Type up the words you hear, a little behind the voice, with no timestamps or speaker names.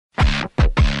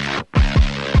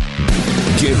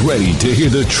Get ready to hear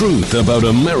the truth about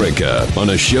America on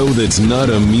a show that's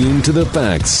not immune to the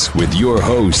facts with your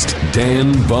host,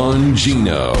 Dan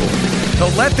Bongino. So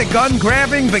let the gun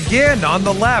grabbing begin on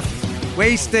the left,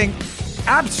 wasting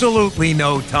absolutely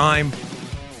no time.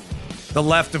 The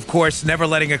left, of course, never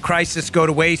letting a crisis go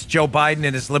to waste. Joe Biden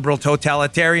and his liberal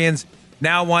totalitarians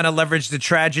now want to leverage the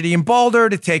tragedy in Boulder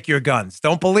to take your guns.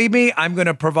 Don't believe me? I'm going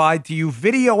to provide to you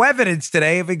video evidence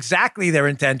today of exactly their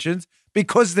intentions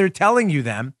because they're telling you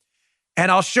them.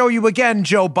 And I'll show you again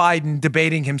Joe Biden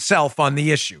debating himself on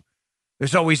the issue.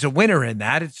 There's always a winner in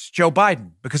that. It's Joe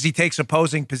Biden because he takes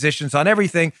opposing positions on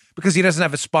everything because he doesn't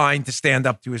have a spine to stand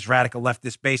up to his radical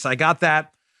leftist base. I got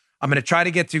that. I'm going to try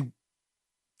to get to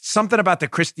something about the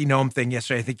Kristi Noem thing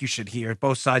yesterday. I think you should hear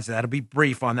both sides of that. I'll be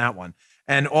brief on that one.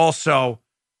 And also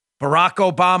Barack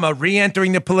Obama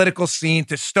re-entering the political scene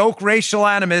to stoke racial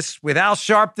animus with Al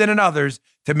Sharpton and others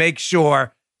to make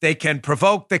sure they can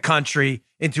provoke the country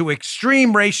into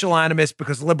extreme racial animus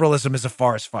because liberalism is a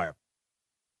forest fire.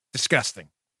 Disgusting.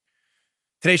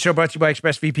 Today's show brought to you by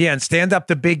ExpressVPN. Stand up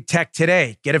to big tech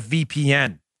today. Get a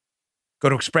VPN. Go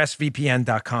to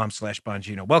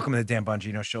expressvpn.com/Bongino. Welcome to the Dan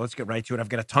Bongino Show. Let's get right to it. I've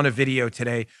got a ton of video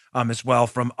today as well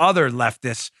from other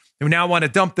leftists who now want to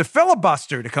dump the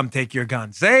filibuster to come take your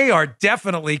guns. They are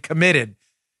definitely committed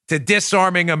to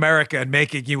disarming America and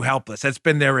making you helpless. That's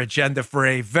been their agenda for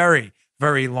a very,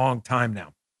 very long time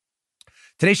now.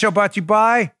 Today's show brought to you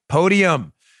by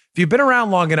Podium. If you've been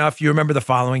around long enough, you remember the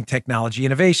following technology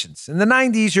innovations. In the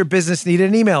 90s, your business needed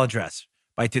an email address.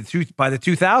 By the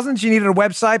 2000s, you needed a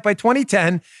website. By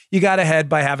 2010, you got ahead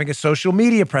by having a social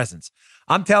media presence.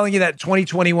 I'm telling you that in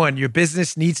 2021, your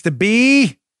business needs to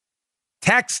be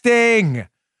texting.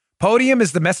 Podium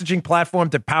is the messaging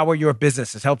platform to power your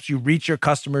business. It helps you reach your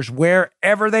customers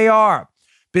wherever they are.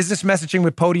 Business messaging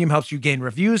with Podium helps you gain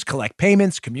reviews, collect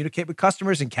payments, communicate with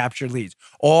customers, and capture leads,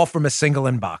 all from a single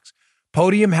inbox.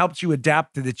 Podium helps you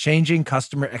adapt to the changing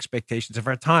customer expectations of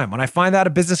our time. When I find out a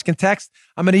business can text,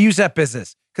 I'm going to use that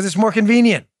business because it's more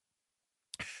convenient.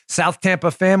 South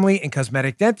Tampa Family and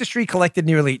Cosmetic Dentistry collected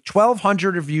nearly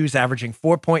 1,200 reviews, averaging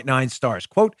 4.9 stars.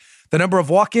 Quote, the number of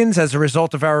walk-ins as a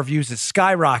result of our reviews has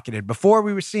skyrocketed. Before,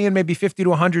 we were seeing maybe 50 to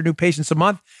 100 new patients a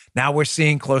month. Now we're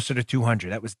seeing closer to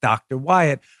 200. That was Dr.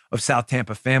 Wyatt of South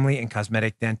Tampa Family and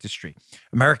Cosmetic Dentistry.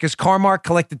 America's Car-Mart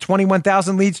collected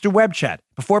 21,000 leads through web chat.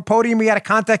 Before Podium, we had to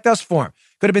contact us form.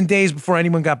 Could have been days before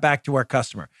anyone got back to our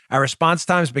customer. Our response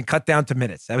time has been cut down to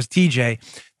minutes. That was TJ,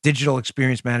 Digital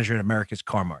Experience Manager at America's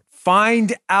Car-Mart.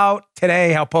 Find out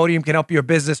today how Podium can help your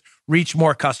business reach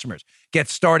more customers. Get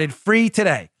started free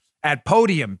today at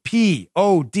Podium,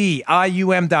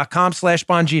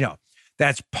 PODIUM.com/Bongino.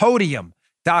 That's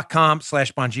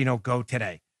Podium.com/Bongino. Go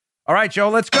today. All right, Joe,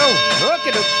 let's go.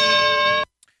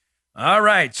 All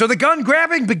right, so the gun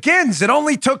grabbing begins. It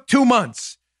only took 2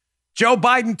 months. Joe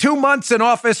Biden, 2 months in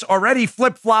office, already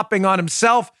flip-flopping on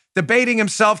himself, debating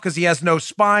himself because he has no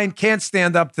spine, can't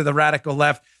stand up to the radical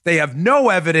left. They have no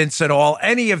evidence at all.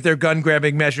 Any of their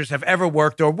gun-grabbing measures have ever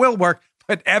worked or will work,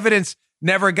 but evidence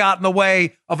never got in the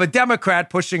way of a Democrat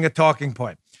pushing a talking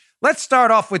point. Let's start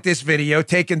off with this video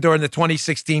taken during the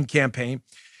 2016 campaign.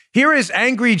 Here is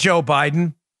angry Joe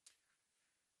Biden.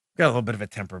 Got a little bit of a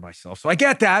temper myself, so I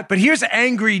get that. But here's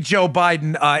angry Joe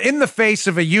Biden in the face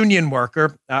of a union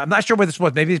worker. I'm not sure where this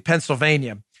was. Maybe it's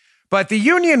Pennsylvania. But the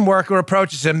union worker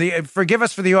approaches him. Forgive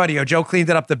us for the audio. Joe cleaned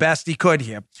it up the best he could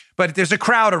here. But there's a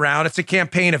crowd around. It's a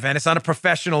campaign event. It's not a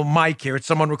professional mic here. It's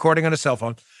someone recording on a cell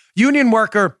phone. Union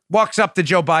worker walks up to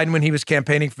Joe Biden when he was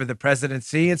campaigning for the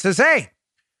presidency and says, hey,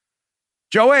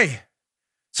 Joey,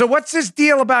 so what's this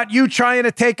deal about you trying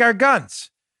to take our guns?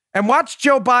 And watch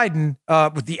Joe Biden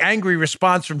with the angry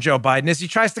response from Joe Biden as he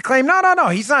tries to claim, no,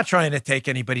 he's not trying to take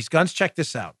anybody's guns. Check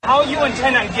this out. How you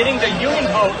intend on getting the union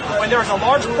vote when there's a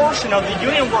large portion of the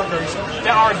union workers that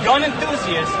are gun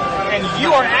enthusiasts, and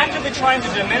you are actively trying to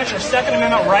diminish our Second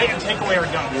Amendment right and take away our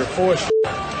guns. You're full of shit.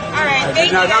 All right,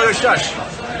 thank you. No, shush.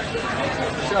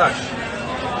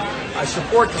 I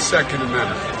support the Second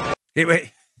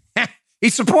Amendment. He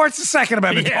supports the Second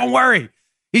Amendment. Yeah. Don't worry.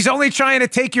 He's only trying to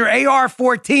take your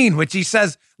AR-14, which he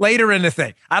says later in the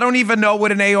thing. I don't even know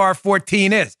what an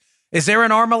AR-14 is. Is there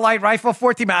an Armalite rifle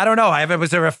 14? I don't know.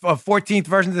 Was there a 14th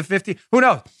version of the 50? Who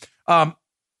knows?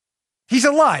 He's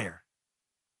a liar.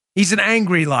 He's an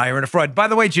angry liar and a fraud. By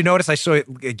the way, did you notice? I saw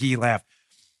Guy laugh.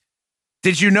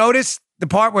 Did you notice the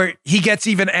part where he gets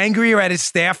even angrier at his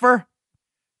staffer?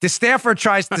 The staffer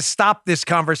tries to stop this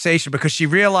conversation because she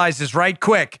realizes right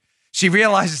quick,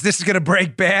 this is going to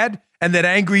break bad. and that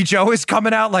Angry Joe is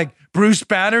coming out like Bruce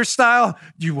Banner style.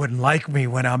 You wouldn't like me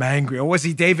when I'm angry. Or was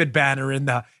he David Banner in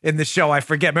the show? I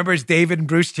forget. Remember, it's David and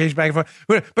Bruce changed back and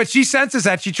forth. But she senses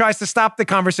that. She tries to stop the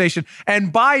conversation.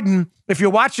 And Biden, if you're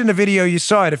watching the video, you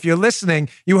saw it. If you're listening,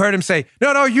 you heard him say,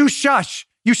 no, you shush.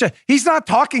 You shush. He's not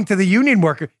talking to the union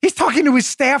worker. He's talking to his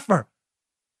staffer.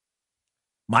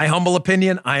 My humble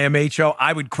opinion, IMHO,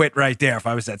 I would quit right there if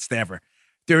I was that staffer.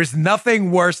 There is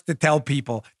nothing worse to tell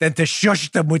people than to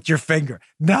shush them with your finger.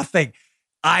 Nothing.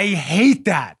 I hate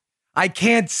that. I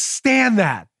can't stand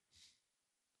that.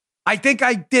 I think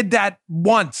I did that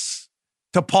once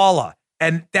to Paula,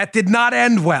 and that did not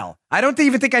end well. I don't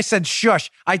even think I said shush.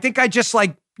 I think I just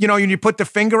when you put the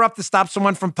finger up to stop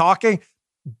someone from talking,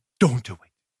 don't do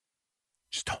it.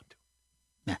 Just don't do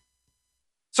it. Yeah.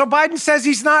 So Biden says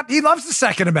he loves the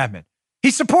Second Amendment. He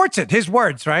supports it. His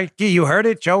words, right? Gee, you heard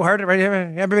it. Joe heard it, right?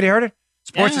 Everybody heard it?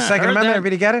 Supports the Second Amendment. That.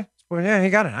 Everybody get it? Yeah, he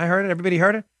got it. I heard it. Everybody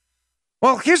heard it.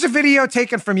 Well, here's a video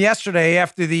taken from yesterday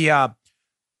after the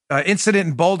incident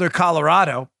in Boulder,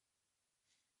 Colorado.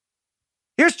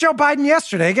 Here's Joe Biden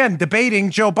yesterday, again,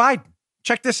 debating Joe Biden.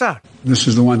 Check this out. This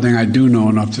is the one thing I do know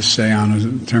enough to say on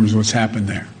in terms of what's happened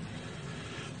there.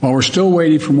 While we're still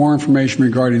waiting for more information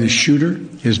regarding the shooter,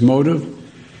 his motive,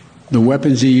 the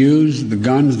weapons he used, the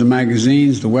guns, the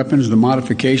magazines, the weapons, the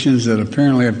modifications that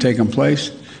apparently have taken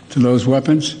place to those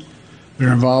weapons that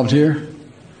are involved here,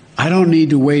 I don't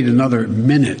need to wait another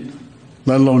minute,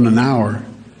 let alone an hour,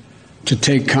 to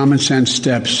take common sense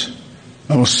steps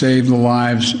that will save the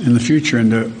lives in the future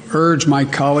and to urge my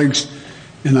colleagues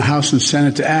in the House and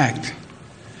Senate to act.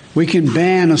 We can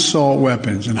ban assault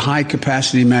weapons and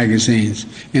high-capacity magazines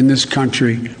in this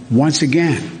country once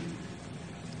again.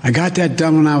 I got that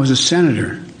done when I was a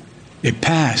senator. It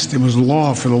passed. It was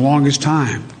law for the longest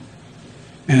time.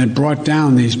 And it brought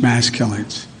down these mass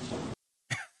killings.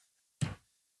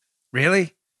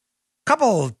 Really?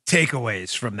 Couple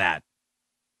takeaways from that.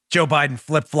 Joe Biden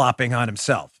flip-flopping on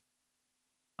himself.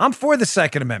 I'm for the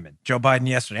Second Amendment. Joe Biden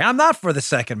yesterday. I'm not for the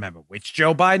Second Amendment. Which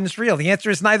Joe Biden's real? The answer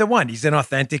is neither one. He's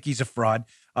inauthentic. He's a fraud.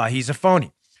 He's a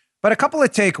phony. But a couple of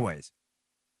takeaways.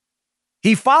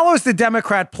 He follows the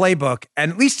Democrat playbook,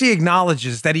 and at least he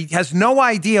acknowledges that he has no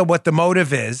idea what the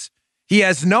motive is. He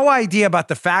has no idea about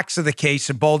the facts of the case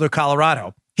in Boulder,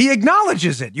 Colorado. He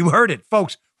acknowledges it. You heard it.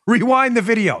 Folks, rewind the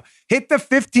video. Hit the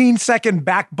 15-second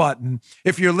back button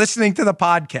if you're listening to the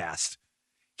podcast.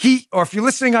 Or if you're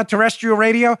listening on terrestrial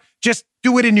radio, just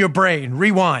do it in your brain.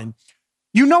 Rewind.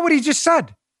 You know what he just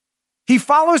said. He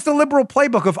follows the liberal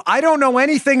playbook of, I don't know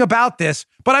anything about this,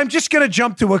 but I'm just going to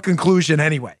jump to a conclusion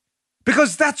anyway.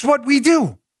 Because that's what we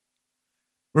do.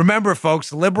 Remember,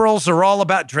 folks, liberals are all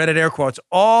about, dreaded air quotes,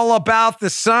 all about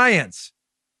the science.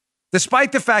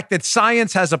 Despite the fact that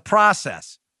science has a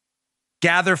process.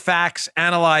 Gather facts,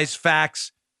 analyze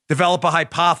facts, develop a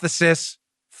hypothesis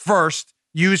first,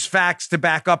 use facts to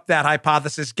back up that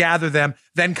hypothesis, gather them,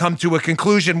 then come to a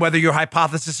conclusion whether your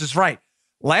hypothesis is right.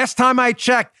 Last time I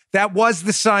checked, that was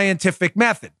the scientific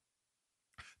method.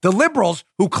 The liberals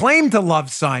who claim to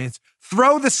love science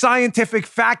throw the scientific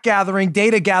fact-gathering,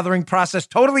 data-gathering process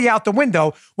totally out the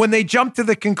window when they jump to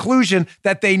the conclusion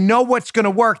that they know what's going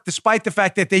to work, despite the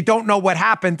fact that they don't know what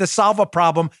happened to solve a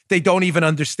problem they don't even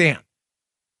understand.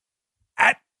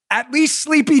 At least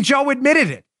Sleepy Joe admitted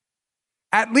it.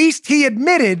 At least he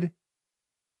admitted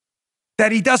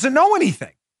that he doesn't know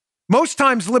anything. Most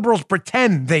times liberals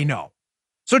pretend they know.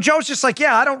 So Joe's just like,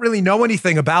 yeah, I don't really know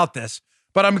anything about this,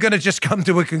 but I'm going to just come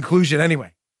to a conclusion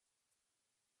anyway.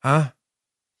 Huh?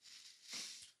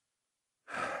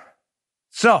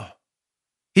 So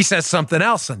he says something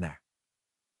else in there.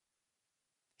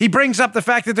 He brings up the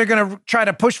fact that they're going to try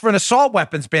to push for an assault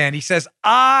weapons ban. He says,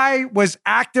 I was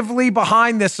actively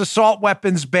behind this assault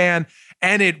weapons ban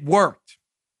and it worked.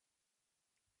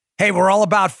 Hey, we're all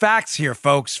about facts here,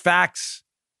 folks. Facts,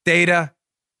 data.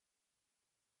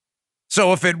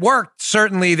 So if it worked,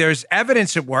 certainly there's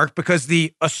evidence it worked because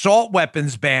the assault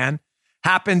weapons ban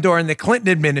happened during the Clinton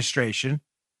administration.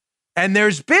 And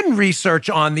there's been research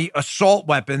on the assault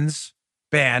weapons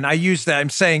ban. I'm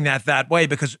saying that way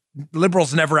because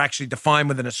liberals never actually define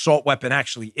what an assault weapon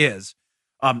actually is.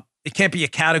 It can't be a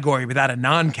category without a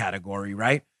non-category,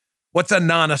 right? What's a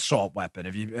non-assault weapon?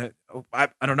 If you, I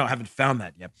don't know, I haven't found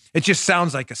that yet. It just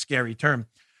sounds like a scary term.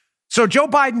 So Joe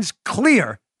Biden's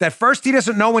clear that first, he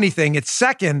doesn't know anything. It's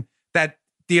second, that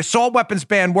the assault weapons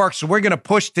ban works, so we're going to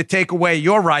push to take away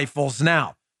your rifles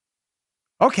now.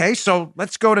 Okay, so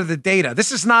let's go to the data.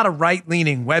 This is not a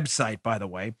right-leaning website, by the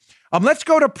way. Let's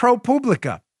go to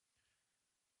ProPublica,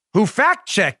 who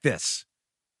fact-checked this.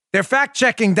 They're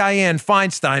fact-checking Dianne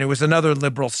Feinstein, who was another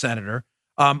liberal senator,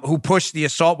 who pushed the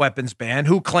assault weapons ban,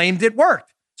 who claimed it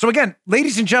worked. So again,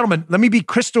 ladies and gentlemen, let me be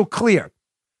crystal clear.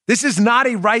 This is not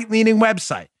a right-leaning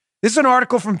website. This is an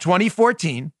article from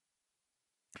 2014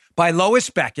 by Lois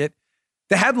Beckett.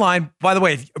 The headline, by the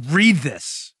way, read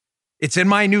this. It's in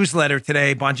my newsletter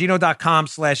today,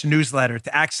 bongino.com/newsletter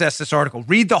to access this article.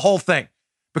 Read the whole thing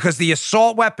because the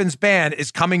assault weapons ban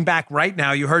is coming back right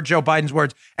now. You heard Joe Biden's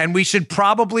words, and we should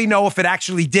probably know if it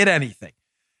actually did anything.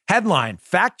 Headline,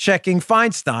 fact-checking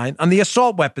Feinstein on the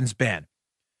assault weapons ban.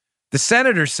 The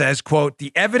senator says, quote,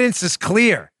 the evidence is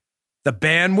clear. The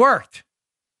ban worked.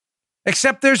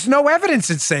 Except there's no evidence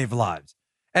it saved lives.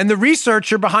 And the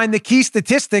researcher behind the key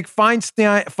statistic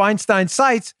Feinstein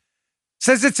cites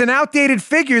says it's an outdated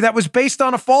figure that was based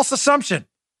on a false assumption.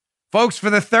 Folks, for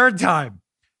the third time,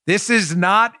 this is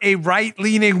not a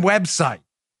right-leaning website.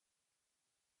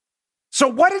 So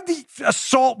what did the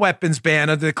assault weapons ban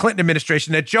under the Clinton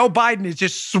administration that Joe Biden has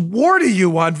just swore to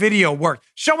you on video worked,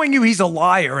 showing you he's a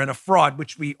liar and a fraud,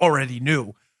 which we already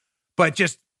knew, but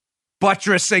just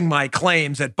buttressing my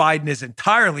claims that Biden is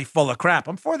entirely full of crap.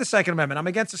 I'm for the Second Amendment. I'm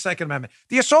against the Second Amendment.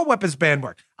 The assault weapons ban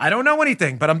worked. I don't know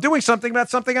anything, but I'm doing something about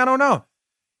something I don't know.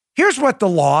 Here's what the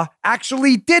law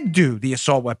actually did do, the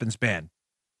assault weapons ban.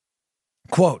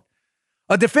 Quote,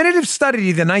 a definitive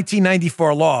study of the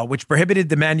 1994 law, which prohibited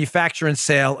the manufacture and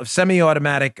sale of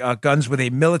semi-automatic guns with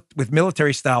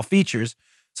military-style features,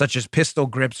 such as pistol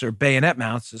grips or bayonet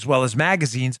mounts, as well as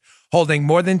magazines holding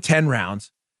more than 10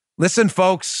 rounds. Listen,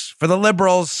 folks, for the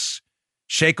liberals,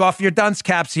 shake off your dunce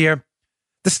caps here.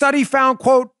 The study found,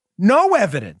 quote, no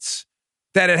evidence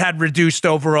that it had reduced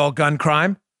overall gun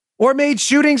crime or made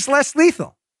shootings less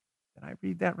lethal. Did I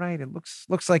read that right? It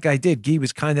looks like I did. Guy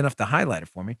was kind enough to highlight it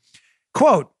for me.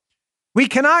 Quote, we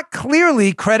cannot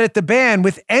clearly credit the ban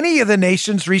with any of the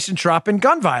nation's recent drop in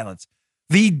gun violence.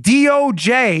 The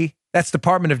DOJ, that's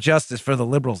Department of Justice for the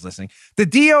liberals listening, the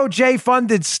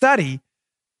DOJ-funded study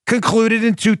concluded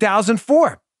in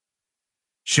 2004.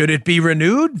 Should it be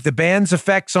renewed, the ban's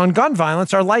effects on gun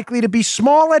violence are likely to be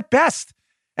small at best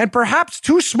and perhaps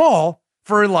too small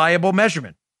for reliable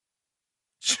measurement.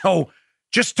 So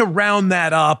just to round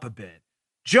that up a bit,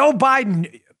 Joe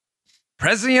Biden,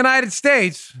 President of the United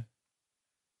States,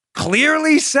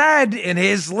 clearly said in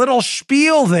his little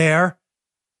spiel there,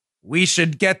 we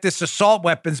should get this assault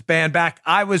weapons ban back.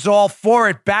 I was all for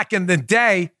it back in the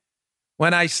day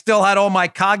when I still had all my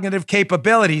cognitive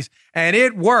capabilities, and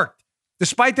it worked.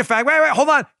 Despite the fact, wait, hold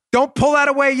on. Don't pull that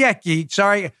away yet, Geek.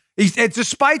 Sorry. It's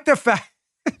despite the fact,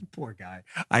 poor guy,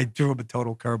 I threw him a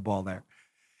total curveball there.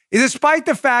 Despite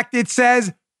the fact it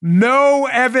says no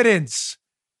evidence.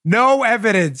 No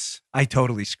evidence. I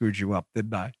totally screwed you up,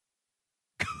 didn't I?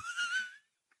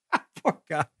 Poor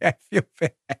guy. I feel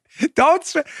bad. Don't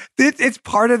sweat. It's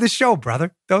part of the show,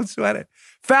 brother. Don't sweat it.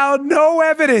 Found no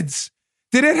evidence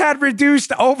that it had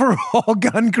reduced overall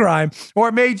gun crime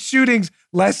or made shootings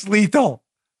less lethal.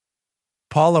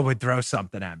 Paula would throw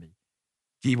something at me.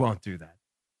 He won't do that.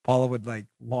 Paula would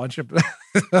launch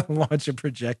a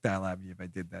projectile at me if I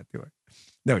did that to her.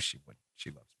 No, she wouldn't. She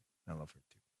loves me. I love her too.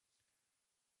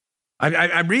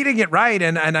 I'm reading it right,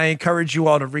 and I encourage you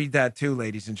all to read that too,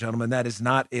 ladies and gentlemen. That is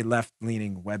not a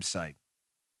left-leaning website.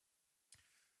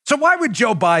 So why would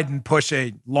Joe Biden push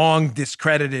a long,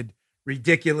 discredited,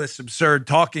 ridiculous, absurd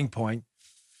talking point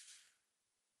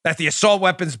that the assault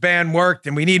weapons ban worked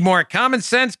and we need more common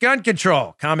sense gun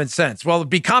control? Common sense. Well, it'd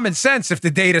be common sense if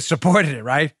the data supported it,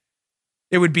 right?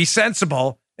 It would be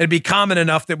sensible. It'd be common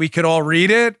enough that we could all read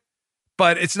it,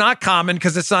 but it's not common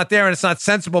because it's not there, and it's not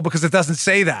sensible because it doesn't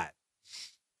say that.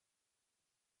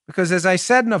 Because as I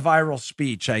said in a viral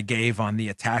speech I gave on the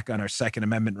attack on our Second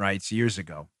Amendment rights years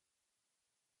ago,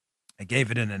 I gave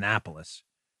it in Annapolis.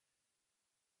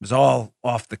 It was all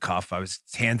off the cuff. I was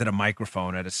handed a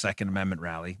microphone at a Second Amendment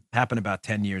rally. It happened about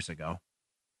 10 years ago.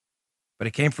 But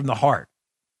it came from the heart.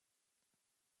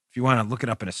 If you want to look it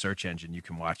up in a search engine, you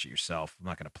can watch it yourself. I'm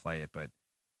not going to play it, but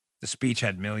the speech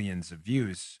had millions of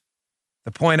views.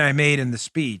 The point I made in the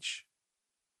speech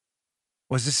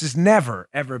was this has never,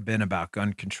 ever been about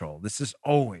gun control. This has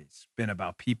always been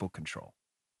about people control.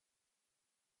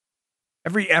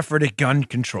 Every effort at gun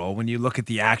control, when you look at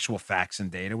the actual facts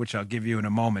and data, which I'll give you in a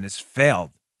moment, has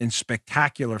failed in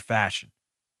spectacular fashion.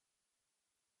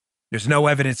 There's no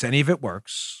evidence any of it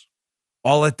works.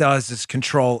 All it does is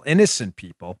control innocent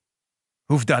people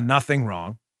who've done nothing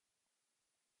wrong.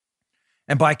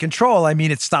 And by control, I mean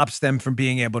it stops them from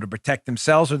being able to protect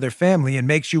themselves or their family and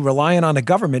makes you reliant on a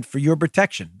government for your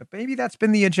protection. But maybe that's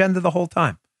been the agenda the whole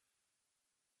time.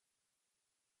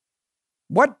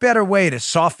 What better way to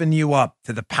soften you up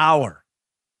to the power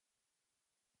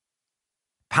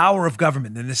power of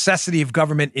government, the necessity of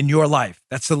government in your life.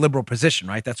 That's the liberal position,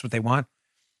 right? That's what they want.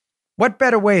 What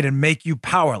better way to make you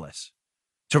powerless,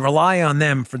 to rely on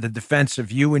them for the defense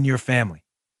of you and your family?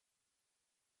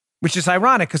 Which is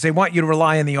ironic because they want you to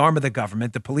rely on the arm of the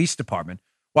government, the police department,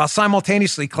 while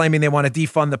simultaneously claiming they want to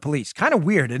defund the police. Kind of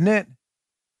weird, isn't it?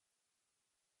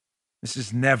 This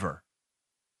has never,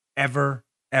 ever,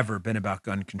 ever been about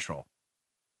gun control.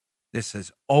 This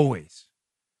has always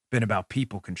been about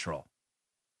people control.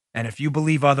 And if you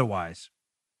believe otherwise,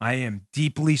 I am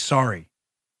deeply sorry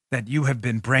that you have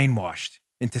been brainwashed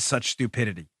into such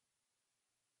stupidity.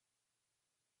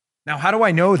 Now, how do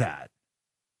I know that?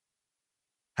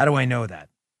 How do I know that?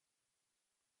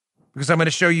 Because I'm going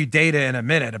to show you data in a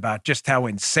minute about just how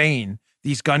insane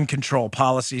these gun control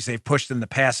policies they've pushed in the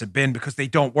past have been, because they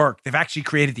don't work. They've actually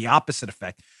created the opposite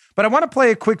effect. But I want to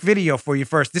play a quick video for you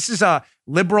first. This is a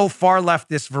liberal far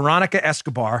leftist, Veronica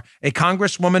Escobar, a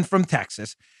congresswoman from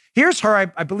Texas. Here's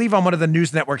her, I believe on one of the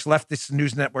news networks, leftist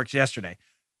news networks yesterday,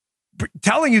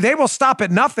 telling you they will stop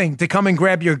at nothing to come and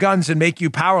grab your guns and make you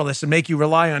powerless and make you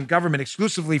rely on government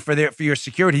exclusively for your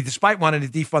security, despite wanting to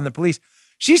defund the police.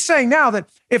 She's saying now that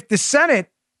if the Senate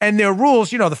and their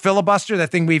rules, you know, the filibuster,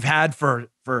 that thing we've had for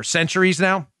centuries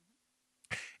now,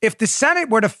 if the Senate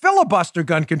were to filibuster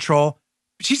gun control,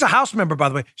 she's a House member, by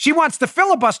the way, she wants the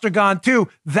filibuster gone too.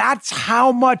 That's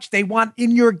how much they want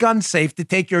in your gun safe to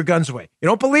take your guns away. You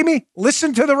don't believe me?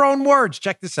 Listen to their own words.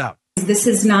 Check this out. This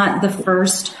is not the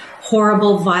first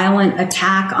horrible, violent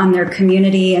attack on their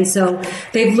community. And so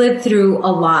they've lived through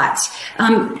a lot.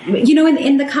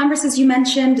 In the Congress, you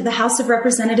mentioned, the House of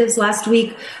Representatives last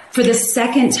week, for the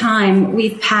second time,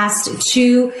 we've passed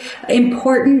two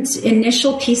important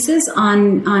initial pieces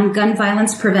on gun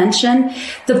violence prevention.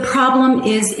 The problem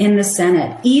is in the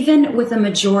Senate. Even with a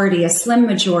majority, a slim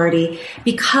majority,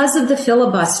 because of the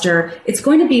filibuster, it's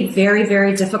going to be very,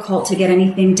 very difficult to get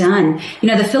anything done. You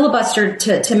know, the filibuster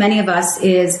to many of us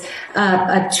is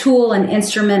a tool, an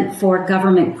instrument for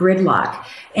government gridlock.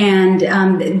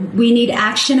 And we need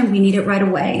action, and we need it right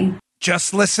away.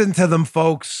 Just listen to them,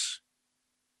 folks.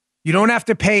 You don't have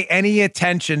to pay any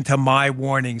attention to my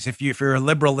warnings if you're a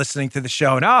liberal listening to the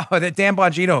show. No, that Dan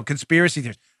Bongino, conspiracy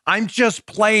theories. I'm just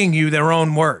playing you their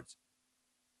own words.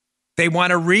 They want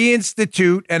to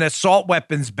reinstitute an assault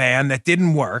weapons ban that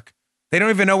didn't work. They don't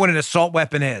even know what an assault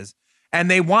weapon is. And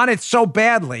they want it so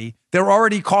badly, they're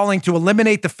already calling to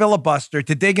eliminate the filibuster,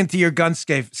 to dig into your gun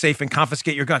safe and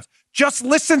confiscate your guns. Just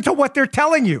listen to what they're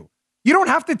telling you. You don't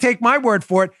have to take my word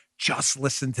for it. Just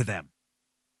listen to them.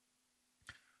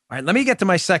 All right, let me get to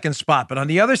my second spot. But on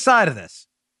the other side of this,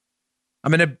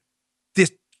 I'm going to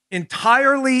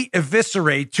entirely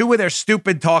eviscerate two of their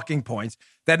stupid talking points.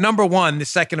 That number one, the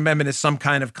Second Amendment is some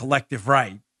kind of collective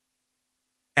right.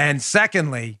 And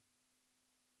secondly,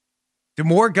 do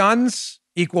more guns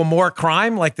equal more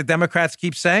crime, like the Democrats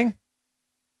keep saying?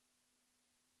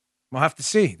 We'll have to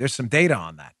see. There's some data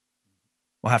on that.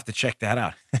 We'll have to check that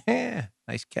out.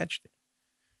 Nice catch.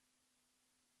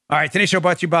 All right, today's show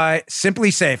brought to you by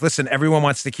Simply Safe. Listen, everyone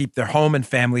wants to keep their home and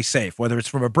family safe, whether it's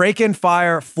from a break-in,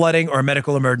 fire, flooding, or a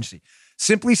medical emergency.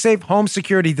 Simply Safe Home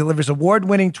Security delivers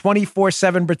award-winning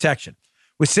 24/7 protection.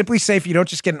 With Simply Safe, you don't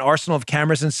just get an arsenal of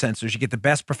cameras and sensors. You get the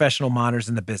best professional monitors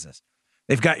in the business.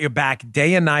 They've got your back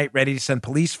day and night, ready to send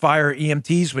police, fire, or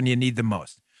EMTs when you need them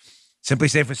most. Simply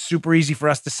Safe was super easy for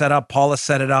us to set up. Paula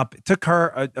set it up. It took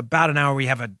her about an hour. We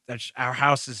have our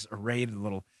house is arrayed a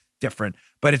little different,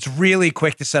 but it's really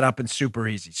quick to set up and super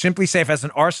easy. Simply Safe has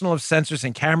an arsenal of sensors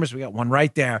and cameras. We got one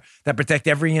right there that protect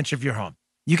every inch of your home.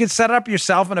 You can set it up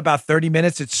yourself in about 30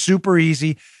 minutes. It's super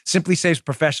easy. Simply Safe's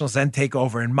professionals then take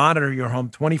over and monitor your home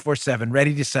 24/7,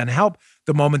 ready to send help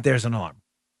the moment there's an alarm.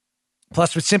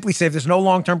 Plus, with Simply Safe, there's no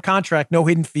long-term contract, no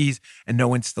hidden fees, and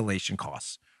no installation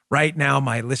costs. Right now,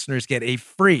 my listeners get a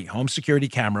free home security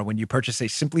camera when you purchase a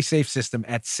Simply Safe system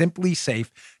at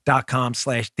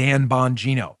simplysafe.com/Dan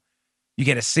Bongino. You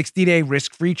get a 60-day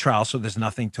risk-free trial, so there's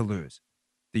nothing to lose.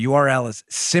 The URL is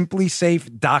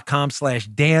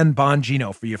simplysafe.com/Dan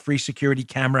Bongino for your free security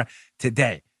camera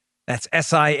today. That's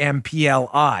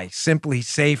SIMPLI,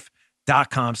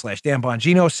 simplysafe.com/Dan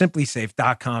Bongino,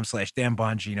 simplysafe.com/Dan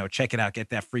Bongino. Check it out. Get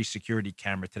that free security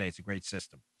camera today. It's a great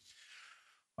system.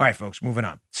 All right, folks, moving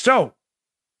on. So,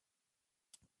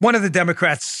 one of the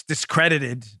Democrats'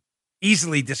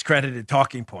 easily discredited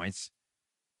talking points,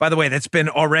 by the way, that's been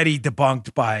already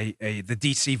debunked by the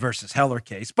DC versus Heller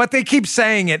case, but they keep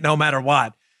saying it no matter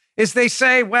what, is they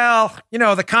say, well, you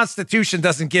know, the Constitution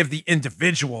doesn't give the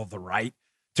individual the right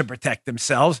to protect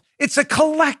themselves. It's a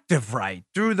collective right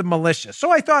through the militia.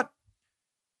 So I thought,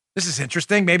 this is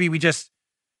interesting. Maybe we just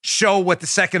show what the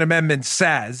Second Amendment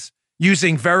says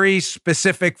using very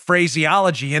specific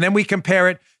phraseology. And then we compare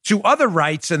it to other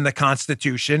rights in the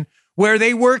Constitution where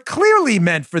they were clearly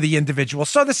meant for the individual.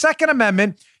 So the Second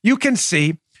Amendment, you can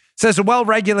see, says a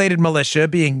well-regulated militia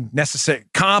being necessary,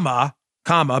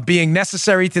 being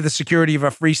necessary to the security of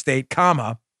a free state,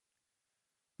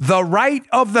 the right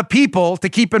of the people to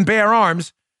keep and bear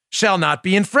arms shall not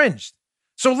be infringed.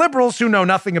 So liberals who know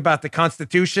nothing about the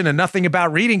Constitution and nothing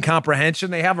about reading comprehension,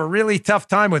 they have a really tough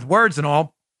time with words and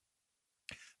all.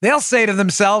 They'll say to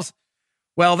themselves,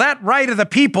 well, that right of the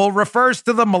people refers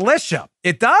to the militia.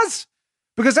 It does?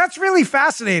 Because that's really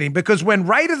fascinating, because when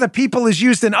right of the people is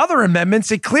used in other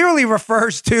amendments, it clearly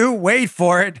refers to, wait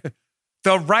for it,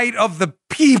 the right of the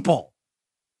people,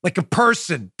 like a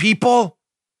person, people.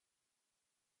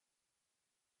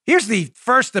 Here's the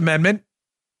First Amendment,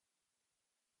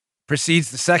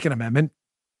 precedes the Second Amendment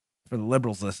for the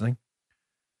liberals listening.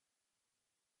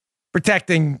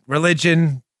 Protecting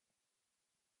religion,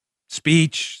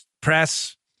 speech,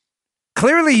 press,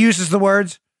 clearly uses the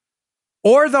words,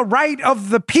 or the right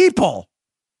of the people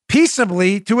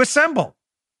peaceably to assemble.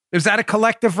 Is that a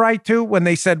collective right too, when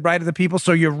they said right of the people?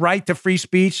 So your right to free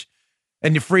speech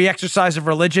and your free exercise of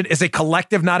religion is a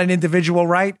collective, not an individual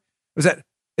right?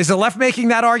 Is the left making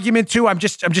that argument too? I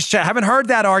haven't heard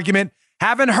that argument,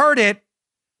 haven't heard it,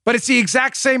 but it's the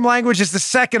exact same language as the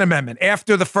Second Amendment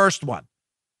after the first one.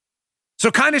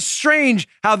 So kind of strange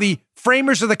how the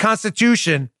framers of the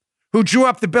Constitution who drew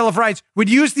up the Bill of Rights would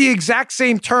use the exact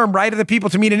same term, right of the people,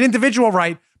 to mean an individual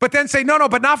right, but then say, no,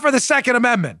 but not for the Second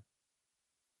Amendment.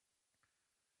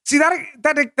 See,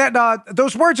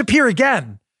 those words appear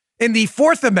again in the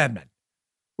Fourth Amendment,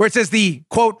 where it says the,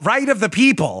 quote, right of the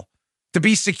people to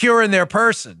be secure in their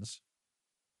persons,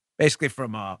 basically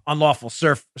from unlawful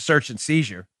search and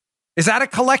seizure. Is that a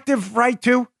collective right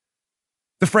too?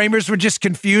 The framers were just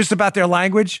confused about their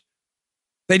language.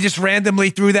 They just randomly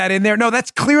threw that in there. No, that's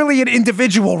clearly an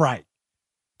individual right.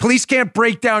 Police can't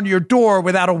break down your door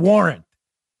without a warrant.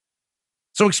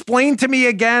 So explain to me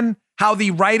again how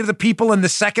the right of the people in the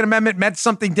Second Amendment meant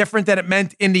something different than it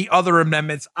meant in the other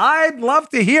amendments. I'd love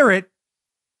to hear it.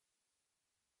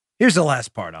 Here's the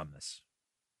last part on this.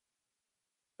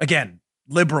 Again,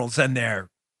 liberals and they're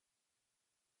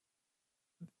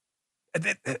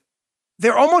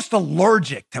almost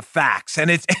allergic to facts, and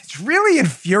it's really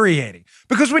infuriating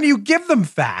because when you give them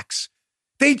facts,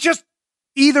 they just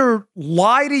either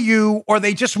lie to you or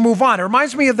they just move on. It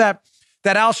reminds me of that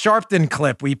Al Sharpton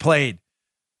clip we played.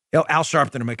 Al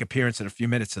Sharpton will make an appearance in a few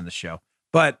minutes in the show,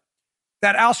 but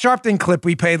that Al Sharpton clip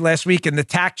we played last week in the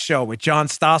Tax Show with John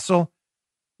Stossel,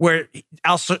 where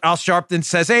Al Sharpton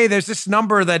says, hey, there's this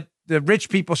number that the rich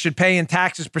people should pay in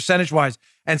taxes percentage-wise.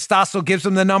 And Stossel gives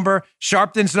them the number.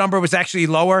 Sharpton's number was actually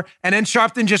lower. And then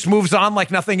Sharpton just moves on like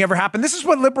nothing ever happened. This is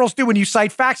what liberals do when you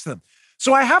cite facts to them.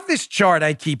 So I have this chart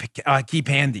I keep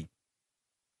handy.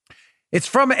 It's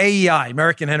from AEI,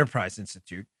 American Enterprise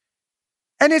Institute.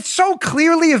 And it so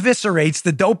clearly eviscerates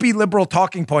the dopey liberal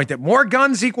talking point that more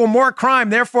guns equal more crime,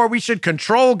 therefore we should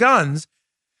control guns,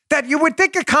 that you would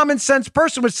think a common sense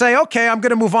person would say, okay, I'm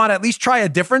going to move on, at least try a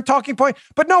different talking point.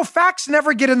 But no, facts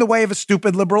never get in the way of a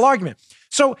stupid liberal argument.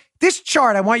 So this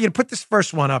chart, I want you to put this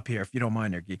first one up here, if you don't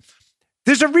mind, Ergy.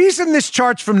 There's a reason this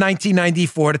chart's from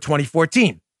 1994 to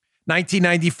 2014.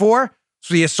 1994,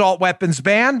 so the assault weapons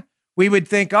ban. We would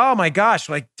think, oh my gosh,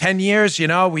 like 10 years,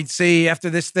 we'd see after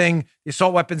this thing, the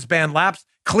assault weapons ban lapsed.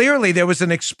 Clearly, there was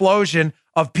an explosion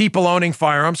of people owning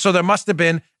firearms. So there must have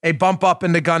been a bump up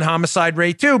in the gun homicide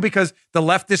rate too, because the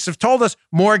leftists have told us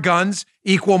more guns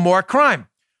equal more crime.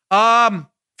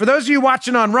 For those of you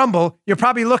watching on Rumble, you're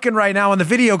probably looking right now on the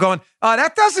video going,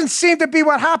 that doesn't seem to be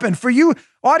what happened. For you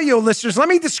audio listeners, let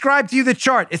me describe to you the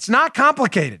chart. It's not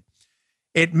complicated.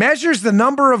 It measures the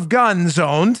number of guns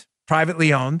owned,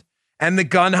 privately owned, and the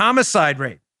gun homicide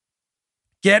rate.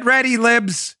 Get ready,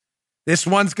 libs. This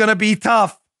one's going to be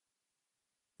tough.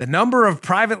 The number of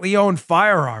privately owned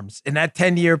firearms in that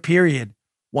 10-year period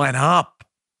went up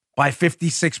by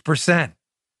 56%.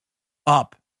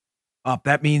 Up.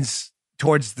 That means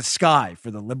towards the sky for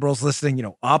the liberals listening,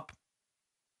 up.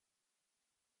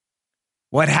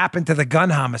 What happened to the gun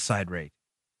homicide rate?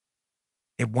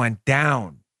 It went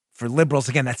down. For liberals,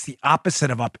 again, that's the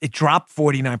opposite of up. It dropped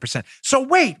 49%. So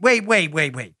wait.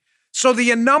 So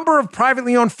the number of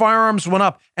privately owned firearms went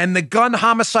up and the gun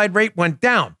homicide rate went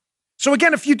down. So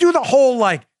again, if you do the whole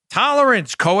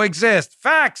tolerance, coexist,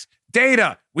 facts,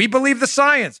 data, we believe the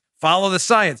science, follow the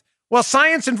science. Well,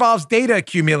 science involves data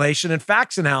accumulation and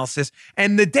facts analysis,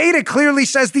 and the data clearly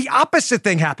says the opposite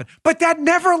thing happened. But that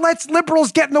never lets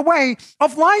liberals get in the way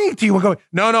of lying to you and going,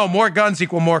 no, more guns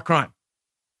equal more crime.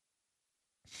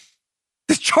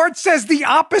 The chart says the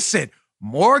opposite.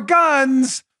 More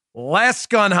guns, less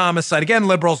gun homicide. Again,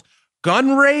 liberals,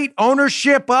 gun rate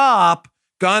ownership up,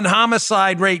 gun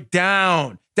homicide rate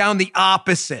down. Down the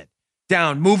opposite.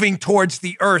 Down, moving towards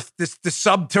the earth, the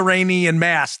subterranean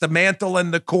mass, the mantle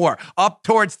and the core, up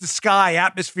towards the sky,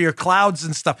 atmosphere, clouds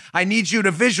and stuff. I need you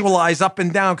to visualize up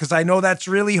and down because I know that's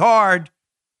really hard.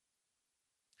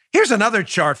 Here's another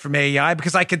chart from AEI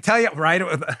because I can tell you, right,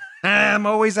 I'm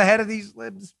always ahead of these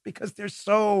libs because they're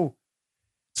so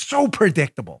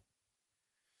predictable.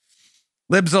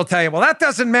 Libs will tell you, well, that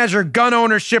doesn't measure gun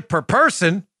ownership per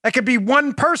person. That could be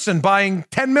one person buying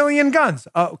 10 million guns.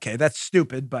 Oh, okay, that's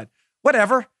stupid, but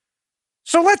whatever.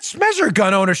 So let's measure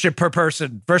gun ownership per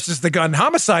person versus the gun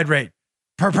homicide rate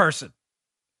per person.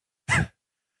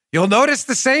 You'll notice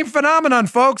the same phenomenon,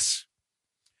 folks.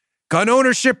 Gun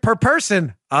ownership per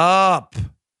person, up.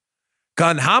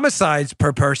 Gun homicides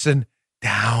per person,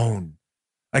 down.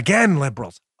 Again,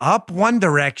 liberals, up one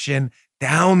direction,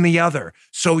 down the other.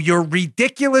 So your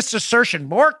ridiculous assertion,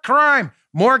 more crime,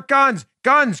 more guns,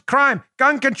 crime,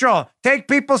 gun control, take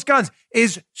people's guns,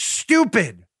 is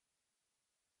stupid.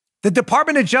 The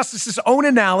Department of Justice's own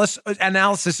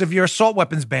analysis of your assault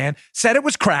weapons ban said it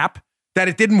was crap, that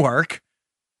it didn't work.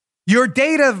 Your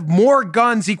data of more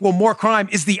guns equal more crime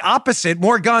is the opposite.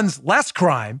 More guns, less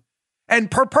crime. And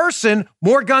per person,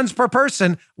 more guns per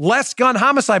person, less gun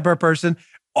homicide per person,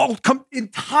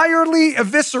 entirely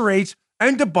eviscerates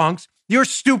and debunks your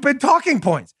stupid talking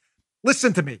points.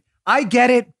 Listen to me. I get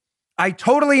it. I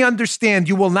totally understand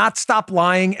you will not stop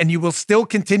lying and you will still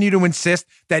continue to insist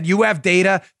that you have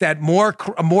data that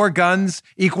more guns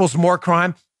equals more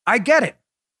crime. I get it.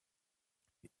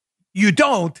 You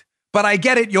don't, but I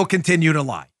get it. You'll continue to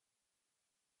lie.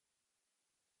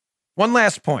 One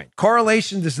last point.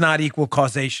 Correlation does not equal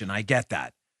causation. I get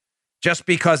that. Just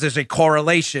because there's a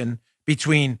correlation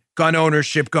between gun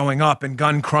ownership going up and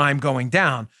gun crime going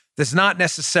down does not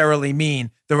necessarily mean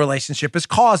the relationship is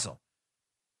causal.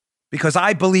 Because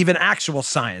I believe in actual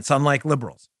science, unlike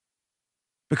liberals.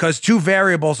 Because two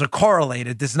variables are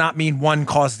correlated does not mean one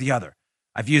caused the other.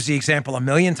 I've used the example a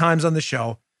million times on the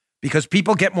show. Because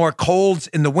people get more colds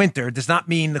in the winter does not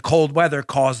mean the cold weather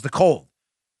caused the cold.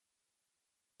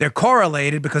 They're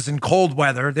correlated because in cold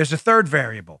weather, there's a third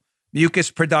variable. Mucus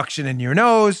production in your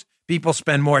nose. People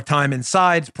spend more time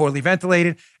inside, it's poorly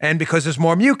ventilated. And because there's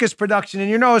more mucus production in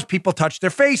your nose, people touch their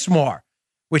face more,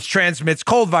 which transmits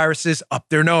cold viruses up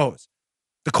their nose.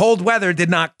 The cold weather did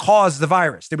not cause the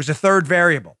virus. There was a third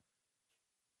variable.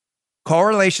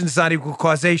 Correlation does not equal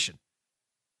causation.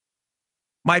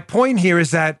 My point here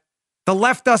is that the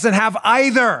left doesn't have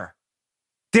either.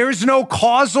 There is no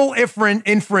causal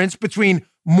inference between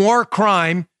more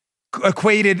crime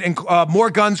equated and more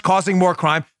guns causing more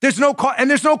crime. There's no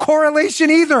correlation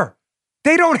either.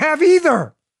 They don't have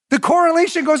either. The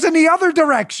correlation goes in the other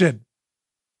direction.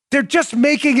 They're just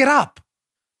making it up.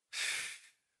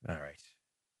 All right.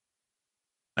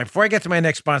 Before I get to my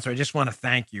next sponsor, I just want to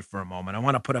thank you for a moment. I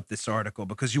want to put up this article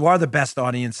because you are the best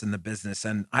audience in the business,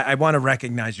 and I want to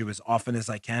recognize you as often as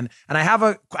I can. And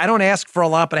I don't ask for a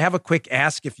lot, but I have a quick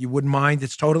ask if you wouldn't mind.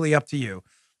 It's totally up to you.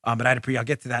 But I'll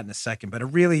get to that in a second. But a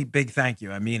really big thank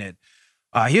you. I mean it.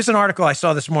 Here's an article I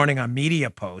saw this morning on Media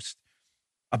Post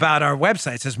about our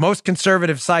website. It says most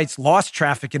conservative sites lost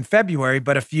traffic in February,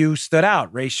 but a few stood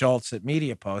out. Ray Schultz at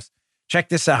Media Post. Check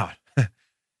this out.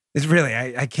 It's really,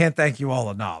 I can't thank you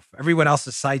all enough. Everyone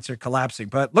else's sites are collapsing,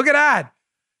 but look at that.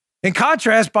 In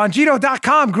contrast,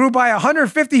 Bongino.com grew by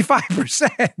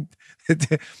 155%.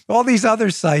 All these other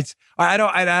sites,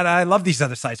 I love these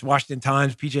other sites, Washington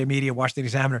Times, PJ Media, Washington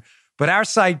Examiner, but our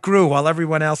site grew while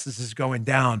everyone else's is going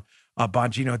down,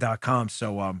 Bongino.com.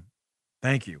 So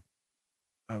thank you.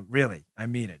 Really, I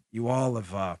mean it. You all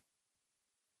have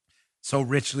so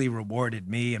richly rewarded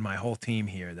me and my whole team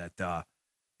here that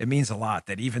it means a lot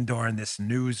that even during this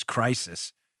news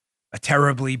crisis, a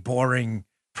terribly boring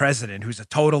president who's a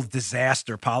total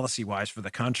disaster policy-wise for the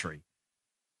country,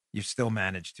 you've still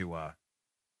managed to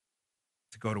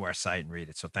go to our site and read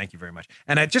it. So thank you very much.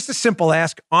 And just a simple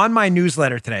ask on my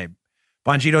newsletter today,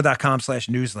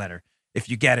 Bongino.com/newsletter. If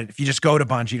you get it, if you just go to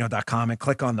Bongino.com and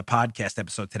click on the podcast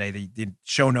episode today, the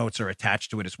show notes are attached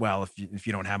to it as well. If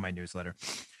you don't have my newsletter,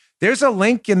 there's a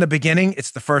link in the beginning. It's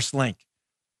the first link.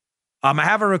 I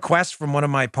have a request from one of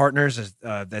my partners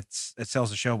that sells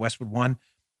the show, Westwood One.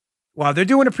 Well, they're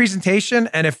doing a presentation,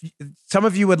 and if some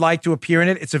of you would like to appear in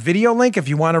it, it's a video link. If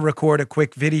you want to record a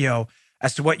quick video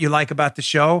as to what you like about the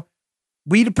show,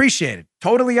 we'd appreciate it.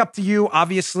 Totally up to you,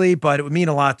 obviously, but it would mean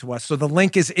a lot to us. So the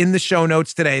link is in the show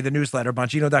notes today, the newsletter,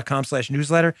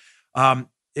 Bongino.com/newsletter.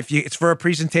 it's for a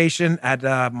presentation at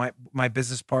my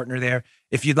business partner there.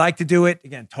 If you'd like to do it,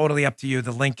 again, totally up to you.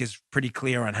 The link is pretty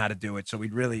clear on how to do it, so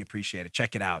we'd really appreciate it.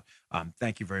 Check it out.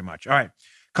 Thank you very much. All right,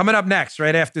 coming up next,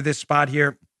 right after this spot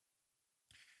here.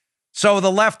 So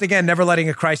the left, again, never letting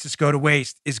a crisis go to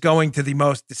waste, is going to the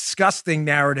most disgusting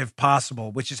narrative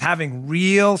possible, which is having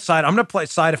real I'm going to play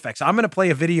side effects. I'm going to play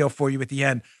a video for you at the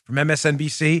end from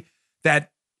MSNBC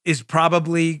that is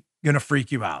probably going to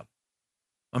freak you out.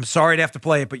 I'm sorry to have to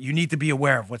play it, but you need to be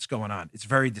aware of what's going on. It's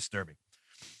very disturbing.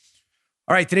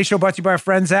 All right, today's show brought to you by our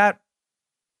friends at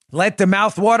Let the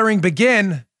Mouth-Watering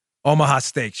Begin, Omaha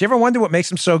Steaks. You ever wonder what makes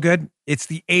them so good? It's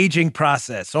the aging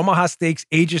process. Omaha Steaks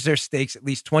ages their steaks at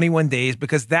least 21 days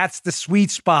because that's the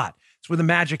sweet spot. It's where the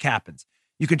magic happens.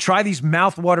 You can try these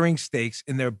mouth-watering steaks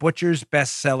in their Butcher's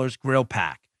Best Sellers Grill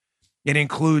Pack. It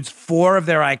includes 4 of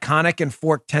their iconic and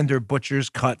fork-tender Butcher's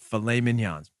Cut filet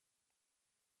mignons,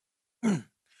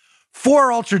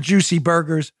 4 ultra-juicy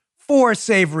burgers, 4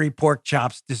 savory pork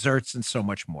chops, desserts, and so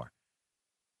much more.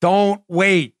 Don't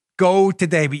wait. Go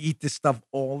today. We eat this stuff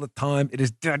all the time. It is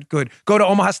dead good. Go to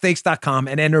omahasteaks.com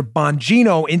and enter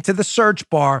Bongino into the search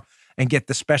bar and get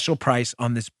the special price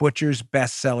on this Butcher's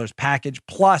Best Sellers package.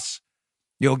 Plus,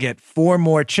 you'll get 4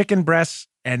 more chicken breasts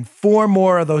and 4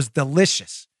 more of those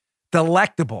delicious,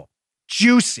 delectable,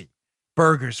 juicy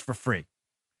burgers for free.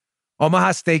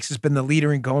 Omaha Steaks has been the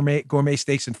leader in gourmet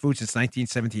steaks and food since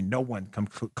 1917. No one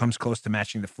comes close to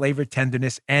matching the flavor,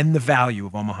 tenderness, and the value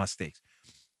of Omaha Steaks.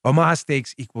 Omaha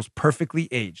Steaks equals perfectly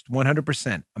aged,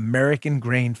 100% American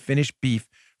grain finished beef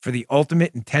for the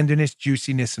ultimate in tenderness,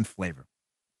 juiciness, and flavor.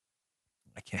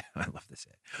 I love this.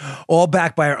 All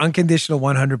backed by our unconditional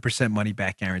 100% money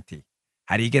back guarantee.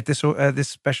 How do you get this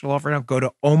special offer now? Go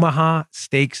to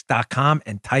omahasteaks.com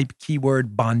and type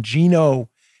keyword Bongino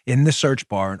in the search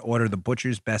bar and order the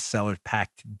Butcher's Best Sellers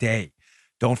pack today.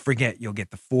 Don't forget, you'll get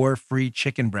the 4 free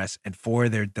chicken breasts and 4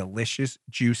 of their delicious,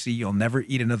 juicy, you'll never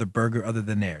eat another burger other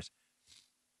than theirs.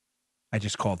 I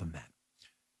just call them that.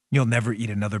 You'll never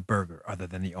eat another burger other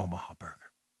than the Omaha burger.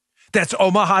 That's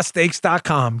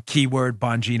omahasteaks.com, keyword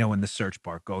Bongino in the search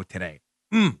bar. Go today.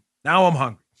 Now I'm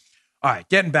hungry. All right,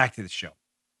 getting back to the show.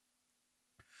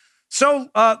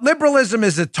 So liberalism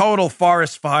is a total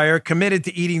forest fire committed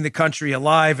to eating the country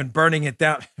alive and burning it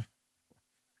down.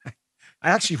 I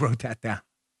actually wrote that down.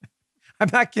 I'm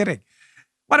not kidding.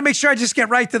 Want to make sure I just get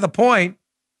right to the point.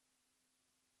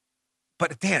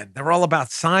 But Dan, they're all about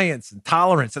science and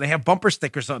tolerance, and they have bumper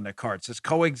stickers on their cards that says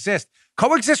coexist.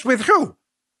 Coexist with who?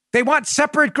 They want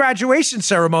separate graduation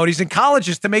ceremonies in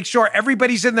colleges to make sure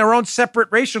everybody's in their own separate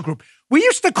racial group. We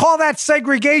used to call that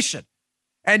segregation.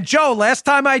 And Joe, last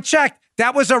time I checked,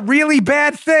 that was a really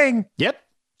bad thing. Yep.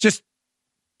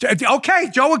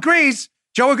 Okay, Joe agrees.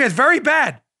 Joe agrees. Very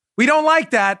bad. We don't like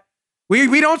that.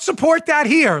 We don't support that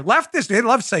here. Leftists, they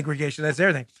love segregation. That's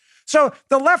their thing. So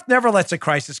the left never lets a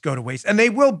crisis go to waste, and they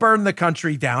will burn the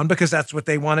country down because that's what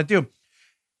they want to do.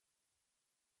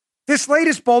 This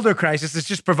latest Boulder crisis has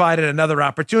just provided another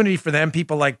opportunity for them,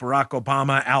 people like Barack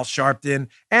Obama, Al Sharpton,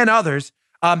 and others,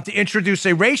 to introduce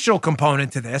a racial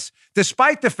component to this,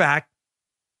 despite the fact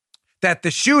that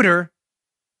the shooter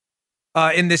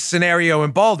in this scenario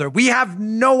in Boulder, we have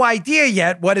no idea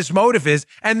yet what his motive is,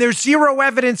 and there's zero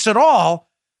evidence at all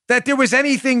that there was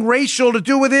anything racial to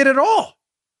do with it at all.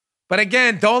 But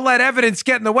again, don't let evidence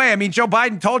get in the way. I mean, Joe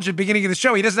Biden told you at the beginning of the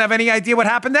show, he doesn't have any idea what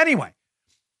happened anyway.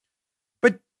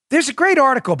 But there's a great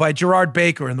article by Gerard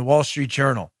Baker in the Wall Street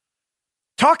Journal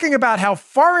talking about how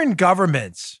foreign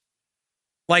governments,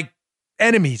 like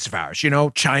enemies of ours,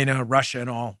 China, Russia, and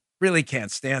all, really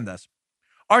can't stand us,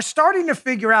 are starting to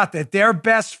figure out that their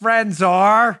best friends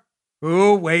are,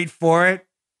 who, wait for it,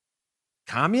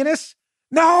 communists?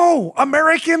 No,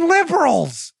 American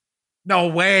liberals. No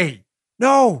way.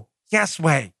 No, yes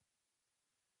way.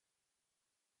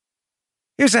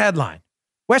 Here's a headline.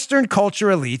 Western culture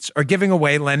elites are giving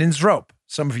away Lenin's rope.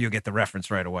 Some of you get the reference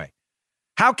right away.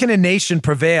 How can a nation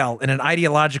prevail in an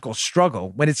ideological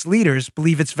struggle when its leaders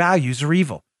believe its values are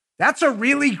evil? That's a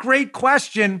really great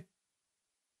question.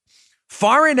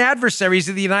 Foreign adversaries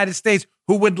of the United States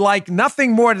who would like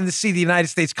nothing more than to see the United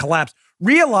States collapse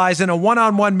realize in a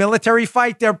one-on-one military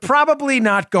fight, they're probably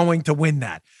not going to win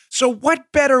that. So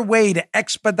what better way to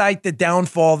expedite the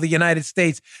downfall of the United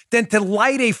States than to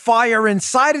light a fire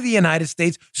inside of the United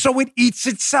States so it eats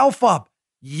itself up?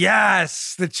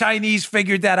 Yes, the Chinese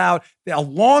figured that out a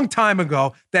long time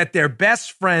ago, that their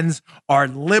best friends are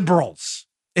liberals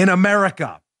in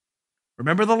America.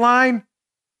 Remember the line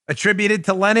attributed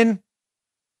to Lenin?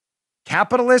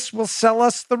 Capitalists will sell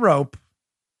us the rope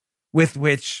with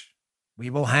which we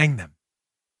will hang them.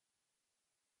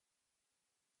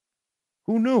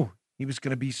 Who knew he was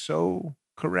going to be so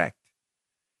correct?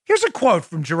 Here's a quote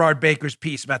from Gerard Baker's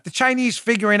piece about the Chinese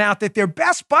figuring out that their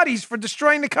best buddies for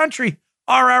destroying the country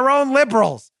are our own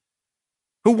liberals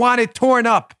who want it torn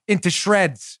up into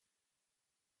shreds.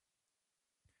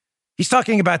 He's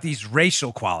talking about these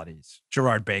racial qualities,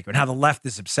 Gerard Baker, and how the left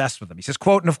is obsessed with them. He says,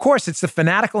 quote, and of course, it's the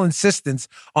fanatical insistence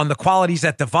on the qualities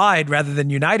that divide rather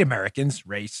than unite Americans,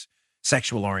 race,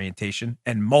 sexual orientation,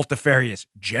 and multifarious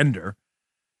gender,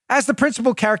 as the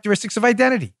principal characteristics of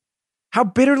identity. How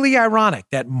bitterly ironic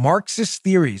that Marxist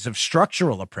theories of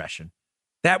structural oppression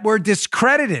that were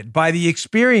discredited by the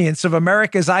experience of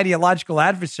America's ideological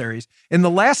adversaries in the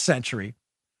last century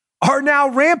are now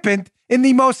rampant in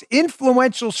the most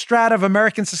influential strata of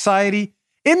American society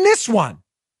in this one.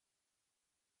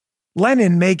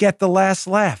 Lenin may get the last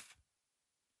laugh.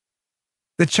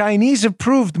 The Chinese have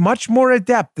proved much more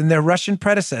adept than their Russian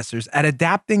predecessors at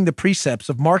adapting the precepts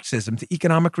of Marxism to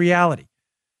economic reality.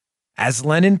 As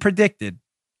Lenin predicted,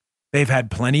 they've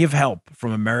had plenty of help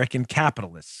from American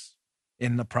capitalists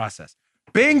in the process.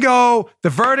 Bingo! The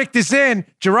verdict is in.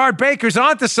 Gerard Baker's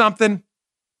onto something.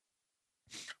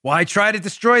 Why try to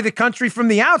destroy the country from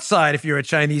the outside if you're a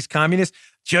Chinese communist?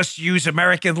 Just use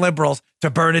American liberals to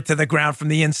burn it to the ground from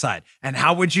the inside. And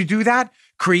how would you do that?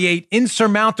 Create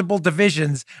insurmountable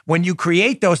divisions. When you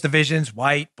create those divisions,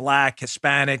 white, black,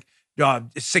 Hispanic,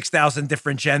 6,000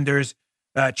 different genders,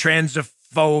 transphobic,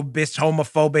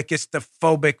 homophobic,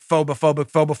 istophobic,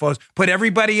 phobophobes, put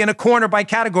everybody in a corner by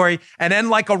category, and then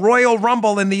like a Royal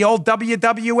Rumble in the old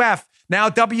WWF, now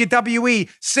WWE,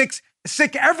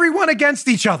 sick everyone against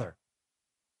each other.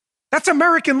 That's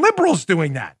American liberals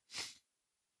doing that.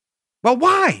 Well,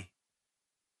 why?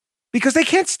 Because they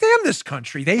can't stand this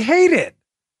country. They hate it.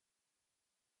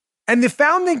 And the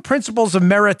founding principles of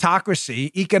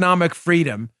meritocracy, economic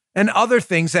freedom, and other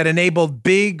things that enabled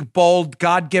big, bold,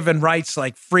 God-given rights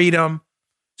like freedom,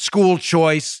 school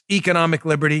choice, economic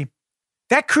liberty,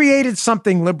 that created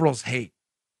something liberals hate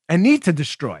and need to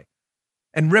destroy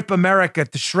and rip America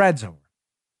to shreds over.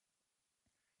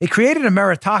 It created a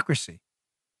meritocracy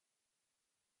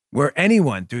where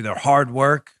anyone, through their hard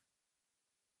work,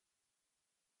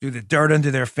 do the dirt under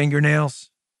their fingernails,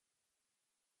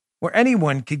 where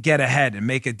anyone could get ahead and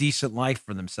make a decent life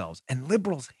for themselves. And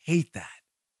liberals hate that.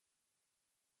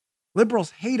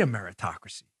 Liberals hate a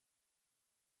meritocracy.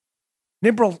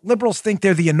 Liberals think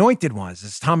they're the anointed ones,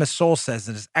 as Thomas Sowell says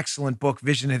in his excellent book,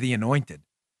 Vision of the Anointed.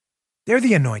 They're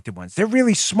the anointed ones. They're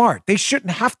really smart. They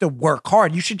shouldn't have to work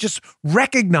hard. You should just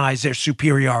recognize their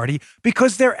superiority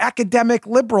because they're academic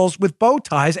liberals with bow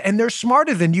ties and they're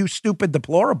smarter than you stupid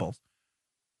deplorables.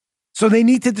 So they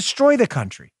need to destroy the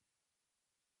country.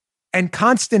 And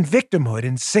constant victimhood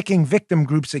and sicking victim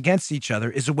groups against each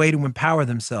other is a way to empower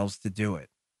themselves to do it.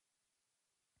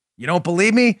 You don't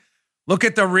believe me? Look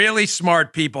at the really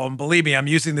smart people. And believe me, I'm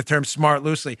using the term smart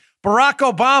loosely. Barack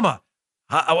Obama.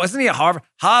 Wasn't he a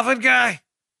Harvard guy?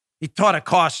 He taught a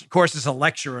course as a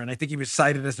lecturer, and I think he was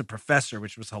cited as a professor,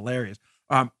 which was hilarious.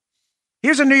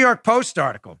 Here's a New York Post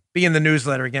article. Be in the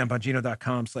newsletter again,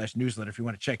 Bongino.com/newsletter if you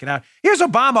want to check it out. Here's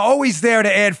Obama, always there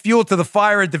to add fuel to the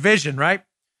fire of division, right?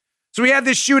 So we had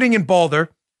this shooting in Boulder.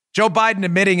 Joe Biden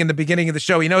admitting in the beginning of the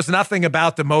show he knows nothing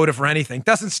about the motive or anything.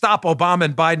 Doesn't stop Obama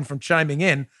and Biden from chiming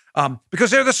in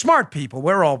because they're the smart people.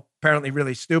 We're all apparently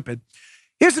really stupid.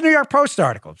 Here's the New York Post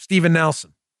article, Stephen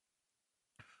Nelson.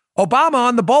 Obama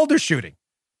on the Boulder shooting.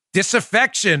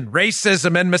 Disaffection,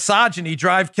 racism, and misogyny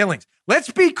drive killings. Let's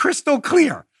be crystal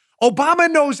clear. Obama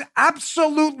knows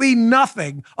absolutely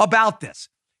nothing about this.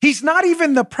 He's not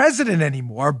even the president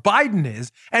anymore. Biden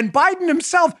is. And Biden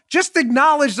himself just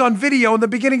acknowledged on video in the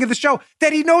beginning of the show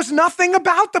that he knows nothing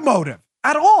about the motive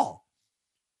at all.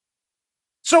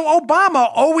 So Obama,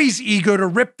 always eager to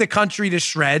rip the country to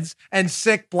shreds and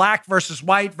sick black versus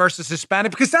white versus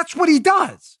Hispanic, because that's what he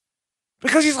does.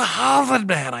 Because he's a Harvard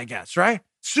man, I guess, right?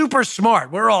 Super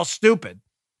smart. We're all stupid.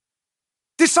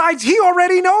 Decides he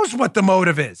already knows what the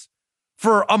motive is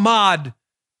for Ahmad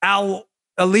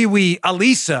Aliwi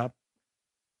Alisa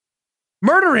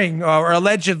murdering or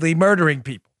allegedly murdering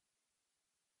people.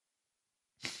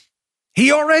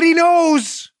 He already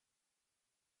knows.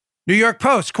 New York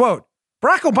Post, quote,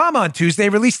 Barack Obama on Tuesday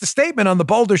released a statement on the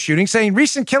Boulder shooting saying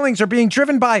recent killings are being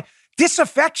driven by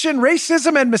disaffection,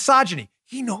 racism, and misogyny.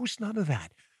 He knows none of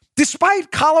that.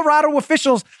 Despite Colorado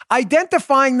officials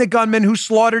identifying the gunman who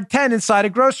slaughtered 10 inside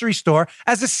a grocery store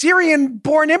as a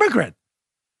Syrian-born immigrant.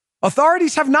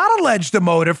 Authorities have not alleged a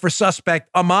motive for suspect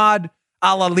Ahmad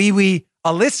Al-Aliwi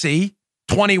Alissi,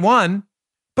 21,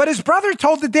 but his brother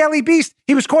told the Daily Beast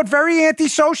he was, quote, very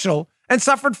antisocial and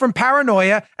suffered from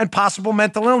paranoia and possible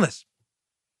mental illness.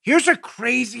 Here's a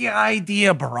crazy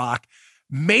idea, Barack.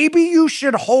 Maybe you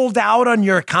should hold out on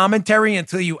your commentary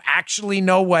until you actually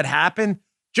know what happened.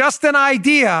 Just an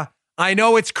idea. I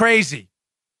know it's crazy.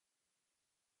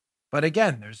 But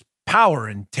again, there's power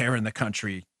in tearing the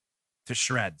country to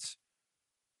shreds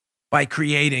by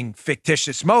creating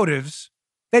fictitious motives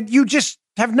that you just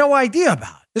have no idea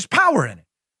about. There's power in it.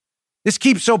 This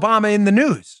keeps Obama in the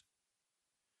news.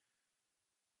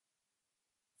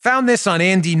 Found this on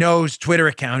Andy Ngo's Twitter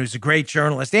account, who's a great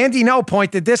journalist. Andy Ngo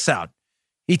pointed this out.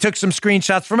 He took some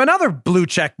screenshots from another blue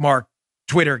check mark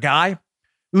Twitter guy,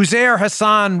 Uzair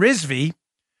Hassan Rizvi.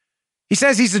 He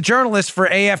says he's a journalist for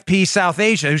AFP South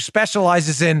Asia who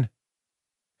specializes in,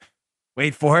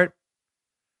 wait for it,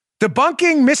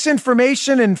 debunking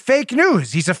misinformation and fake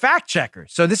news. He's a fact checker.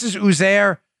 So this is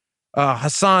Uzair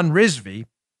Hassan Rizvi.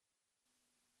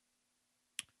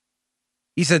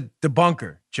 He's a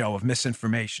debunker, Joe, of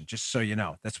misinformation, just so you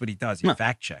know. That's what he does. He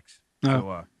fact checks.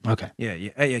 So, okay.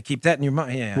 Yeah, keep that in your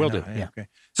mind. Yeah, Will do. Yeah. Okay.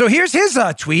 So here's his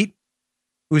tweet,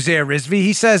 Uzair Rizvi.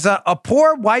 He says, a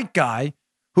poor white guy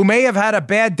who may have had a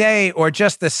bad day or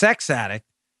just a sex addict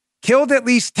killed at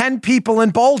least 10 people in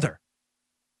Boulder.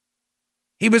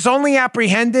 He was only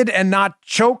apprehended and not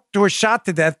choked or shot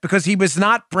to death because he was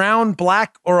not brown,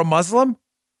 black, or a Muslim.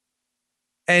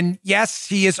 And yes,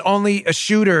 he is only a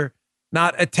shooter,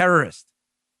 not a terrorist.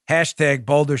 Hashtag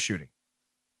Boulder shooting.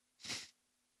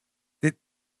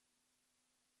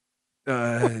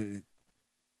 This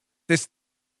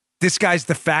guy's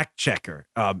the fact checker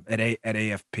at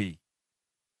AFP.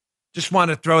 Just want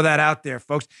to throw that out there,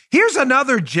 folks. Here's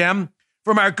another gem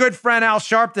from our good friend Al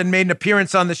Sharpton, made an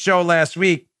appearance on the show last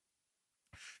week.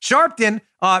 Sharpton,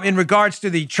 in regards to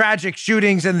the tragic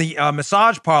shootings in the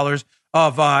massage parlors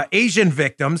of Asian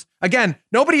victims. Again,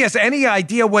 nobody has any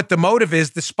idea what the motive is,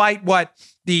 despite what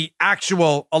the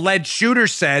actual alleged shooter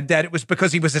said, that it was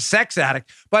because he was a sex addict.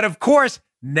 But of course,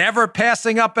 never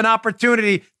passing up an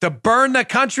opportunity to burn the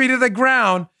country to the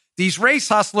ground, these race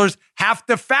hustlers have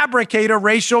to fabricate a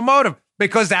racial motive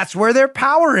because that's where their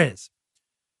power is.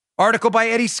 Article by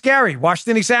Eddie Scarry,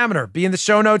 Washington Examiner, be in the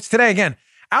show notes today. Again,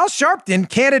 Al Sharpton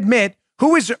can't admit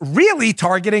who is really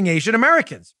targeting Asian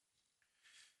Americans.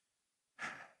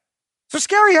 So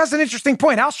Scarry has an interesting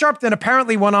point. Al Sharpton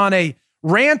apparently went on a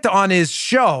rant on his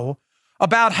show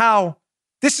about how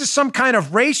this is some kind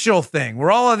of racial thing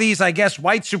where all of these, I guess,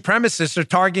 white supremacists are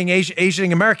targeting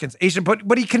Asian Americans. But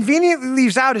what he conveniently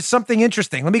leaves out is something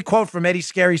interesting. Let me quote from Eddie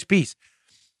Scarry's piece.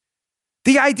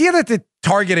 The idea that the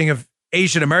targeting of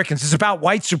Asian Americans is about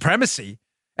white supremacy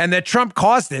and that Trump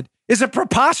caused it is a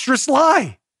preposterous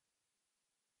lie.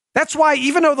 That's why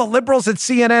even though the liberals at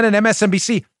CNN and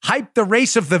MSNBC hype the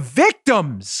race of the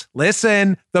victims,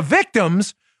 listen, the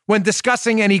victims, when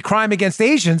discussing any crime against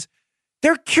Asians,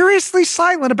 they're curiously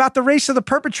silent about the race of the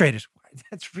perpetrators.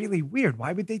 That's really weird.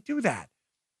 Why would they do that?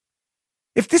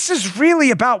 If this is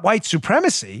really about white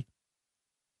supremacy,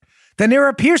 then there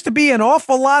appears to be an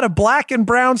awful lot of black and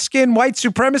brown skinned white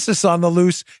supremacists on the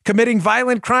loose committing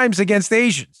violent crimes against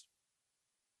Asians.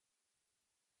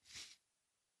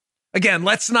 Again,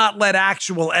 let's not let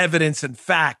actual evidence and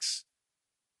facts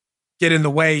get in the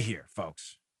way here,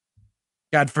 folks.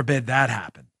 God forbid that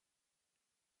happen.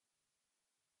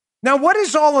 Now, what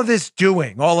is all of this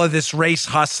doing? All of this race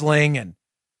hustling and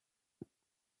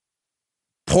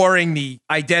pouring the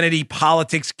identity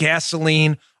politics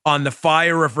gasoline on the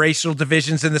fire of racial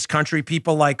divisions in this country.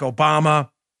 People like Obama,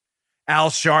 Al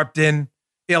Sharpton,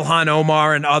 Ilhan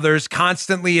Omar, and others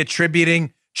constantly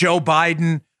attributing Joe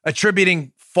Biden,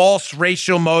 attributing false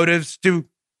racial motives to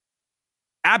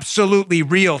absolutely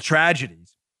real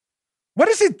tragedies. What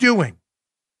is it doing?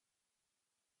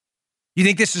 You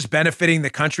think this is benefiting the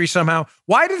country somehow?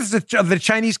 Why does the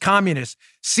Chinese communists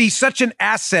see such an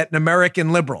asset in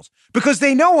American liberals? Because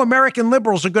they know American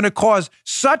liberals are going to cause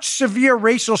such severe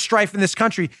racial strife in this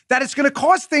country that it's going to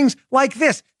cause things like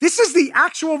this. This is the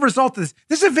actual result of this.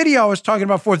 This is a video I was talking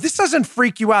about before. If this doesn't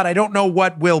freak you out, I don't know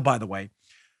what will, by the way.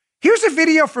 Here's a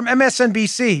video from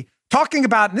MSNBC talking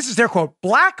about, and this is their quote,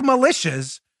 black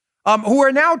militias who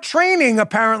are now training,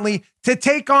 apparently, to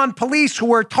take on police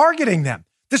who are targeting them.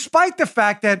 Despite the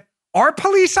fact that, are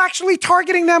police actually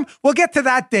targeting them? We'll get to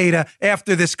that data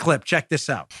after this clip. Check this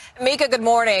out. Mika, good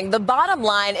morning. The bottom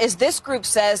line is this group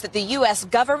says that the U.S.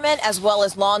 government, as well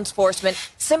as law enforcement,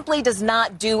 simply does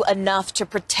not do enough to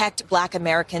protect black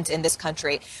Americans in this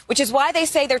country, which is why they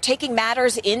say they're taking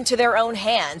matters into their own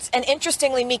hands. And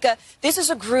interestingly, Mika, this is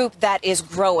a group that is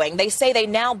growing. They say they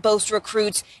now boast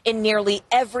recruits in nearly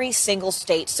every single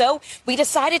state. So we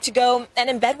decided to go and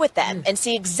embed with them and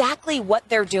see exactly what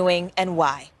they're doing and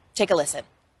why. Take a listen.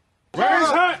 Raise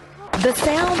hand. The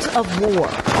sounds of war.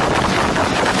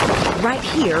 Right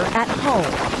here at home.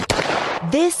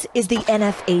 This is the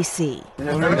NFAC,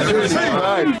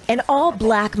 an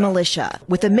all-black militia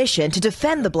with a mission to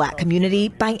defend the black community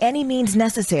by any means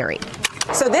necessary.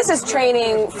 So this is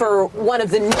training for one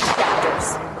of the new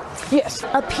chapters. Yes.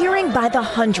 Appearing by the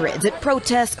hundreds at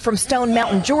protests from Stone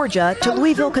Mountain, Georgia to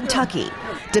Louisville, Kentucky,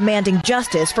 demanding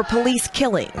justice for police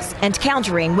killings and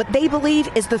countering what they believe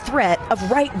is the threat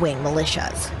of right-wing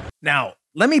militias. Now,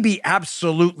 let me be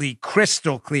absolutely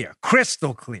crystal clear.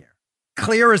 Crystal clear.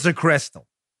 Clear as a crystal.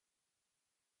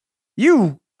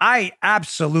 I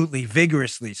absolutely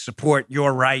vigorously support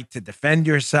your right to defend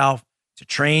yourself, to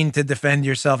train to defend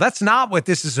yourself. That's not what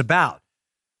this is about.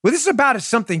 What this is about is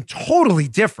something totally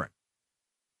different.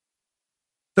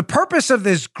 The purpose of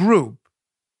this group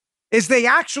is they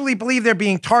actually believe they're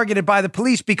being targeted by the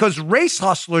police because race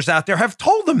hustlers out there have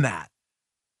told them that.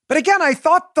 But again, I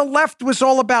thought the left was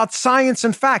all about science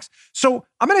and facts. So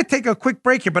I'm going to take a quick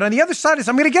break here. But on the other side is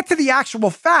I'm going to get to the actual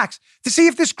facts to see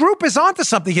if this group is onto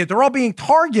something here. They're all being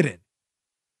targeted.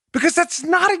 Because that's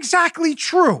not exactly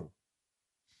true.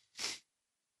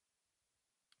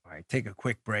 All right, take a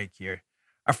quick break here.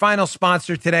 Our final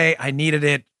sponsor today, I needed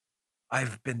it.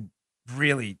 I've been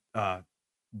really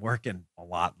working a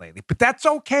lot lately. But that's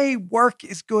okay. Work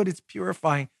is good. It's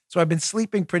purifying. So I've been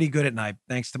sleeping pretty good at night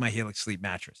thanks to my Helix Sleep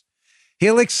mattress.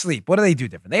 Helix Sleep, what do they do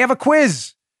different? They have a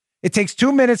quiz. It takes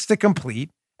 2 minutes to complete,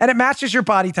 and it matches your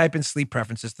body type and sleep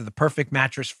preferences to the perfect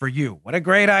mattress for you. What a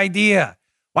great idea.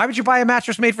 Why would you buy a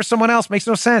mattress made for someone else? Makes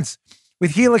no sense.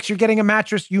 With Helix, you're getting a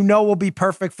mattress you know will be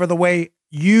perfect for the way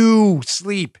you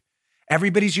sleep.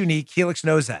 Everybody's unique. Helix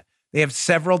knows that. They have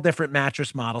several different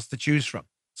mattress models to choose from.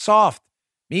 Soft,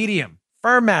 medium,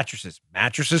 firm mattresses.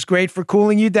 Mattresses great for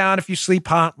cooling you down if you sleep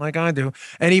hot like I do.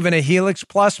 And even a Helix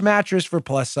Plus mattress for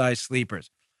plus-size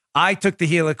sleepers. I took the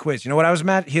Helix quiz. You know what I was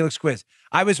Helix quiz.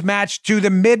 I was matched to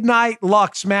the Midnight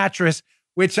Lux mattress,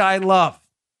 which I love.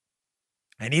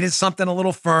 I needed something a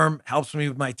little firm. Helps me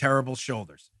with my terrible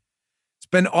shoulders. It's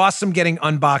been awesome getting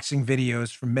unboxing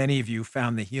videos from many of you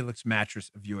found the Helix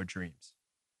mattress of your dreams.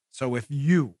 So if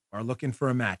you are looking for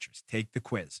a mattress, take the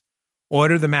quiz.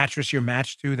 Order the mattress you're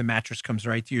matched to. The mattress comes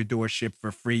right to your door, shipped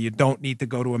for free. You don't need to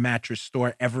go to a mattress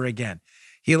store ever again.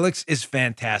 Helix is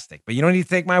fantastic, but you don't need to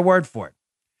take my word for it.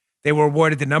 They were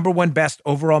awarded the #1 best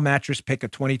overall mattress pick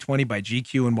of 2020 by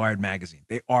GQ and Wired Magazine.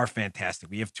 They are fantastic.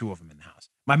 We have 2 of them in the house.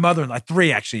 My mother-in-law,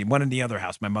 3 actually, one in the other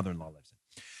house my mother-in-law lives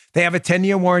in. They have a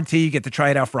 10-year warranty. You get to try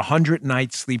it out for a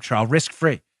 100-night sleep trial,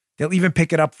 risk-free. They'll even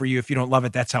pick it up for you if you don't love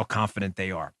it. That's how confident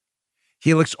they are.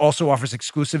 Helix also offers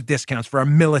exclusive discounts for our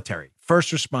military,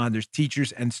 first responders,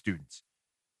 teachers, and students.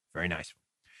 Very nice.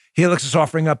 Helix is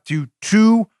offering up to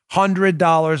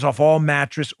 $200 off all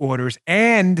mattress orders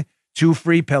and 2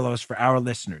 free pillows for our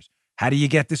listeners. How do you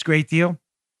get this great deal?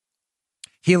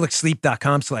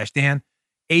 HelixSleep.com/Dan.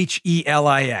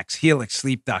 HELIX.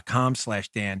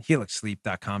 HelixSleep.com/Dan.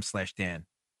 HelixSleep.com/Dan.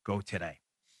 Go today.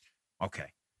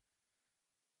 Okay.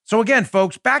 So again,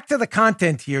 folks, back to the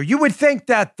content here. You would think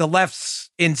that the left's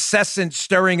incessant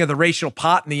stirring of the racial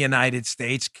pot in the United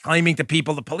States, claiming to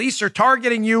people the police are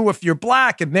targeting you if you're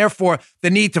black and therefore the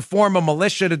need to form a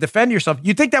militia to defend yourself,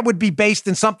 you'd think that would be based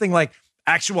in something like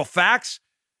actual facts.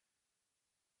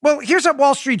 Well, here's a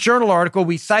Wall Street Journal article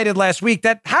we cited last week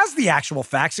that has the actual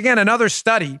facts. Again, another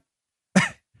study.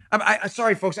 I'm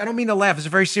sorry, folks. I don't mean to laugh. It's a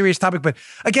very serious topic. But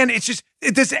again, it's just,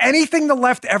 does anything the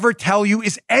left ever tell you,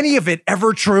 is any of it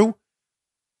ever true?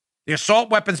 The assault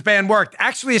weapons ban worked.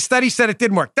 Actually, a study said it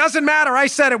didn't work. Doesn't matter. I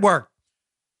said it worked.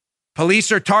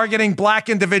 Police are targeting black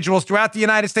individuals throughout the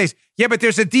United States. Yeah, but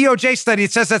there's a DOJ study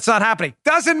that says that's not happening.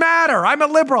 Doesn't matter. I'm a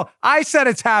liberal. I said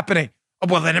it's happening.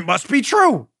 Well, then it must be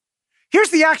true. Here's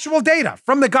the actual data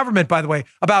from the government, by the way,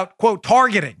 about, quote,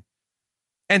 targeting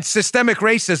and systemic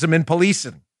racism in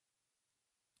policing.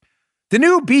 The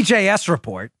new BJS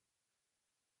report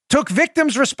took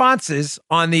victims' responses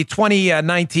on the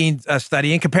 2019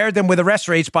 study and compared them with arrest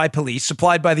rates by police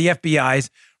supplied by the FBI's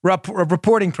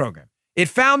reporting program. It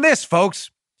found this, folks,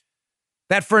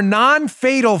 that for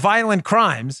non-fatal violent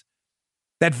crimes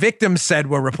that victims said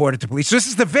were reported to police, so this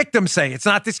is the victim saying,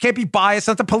 this can't be biased,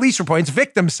 not the police reporting, it's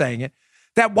victims saying it,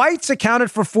 that whites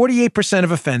accounted for 48%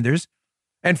 of offenders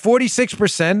and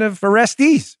 46% of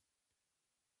arrestees.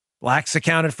 Blacks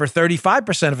accounted for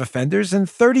 35% of offenders and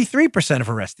 33% of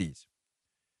arrestees.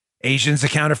 Asians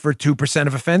accounted for 2%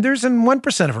 of offenders and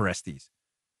 1% of arrestees.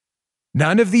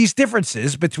 None of these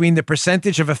differences between the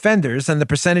percentage of offenders and the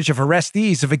percentage of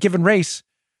arrestees of a given race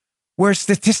were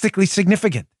statistically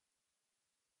significant.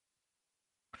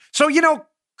 So,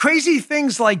 crazy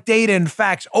things like data and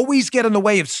facts always get in the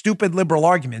way of stupid liberal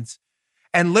arguments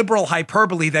and liberal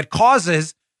hyperbole that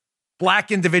causes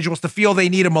black individuals to feel they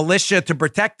need a militia to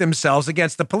protect themselves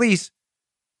against the police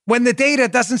when the data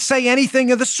doesn't say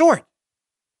anything of the sort.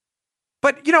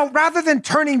 But, rather than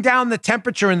turning down the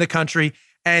temperature in the country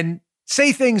and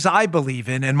say things I believe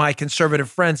in and my conservative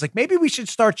friends, like maybe we should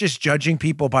start just judging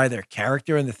people by their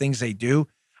character and the things they do.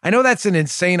 I know that's an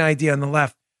insane idea on the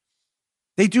left.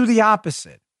 They do the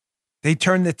opposite. They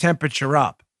turn the temperature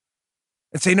up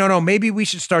and say, no, maybe we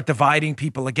should start dividing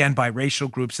people again by racial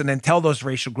groups and then tell those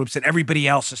racial groups that everybody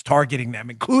else is targeting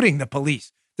them, including the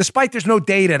police, despite there's no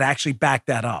data to actually back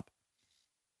that up.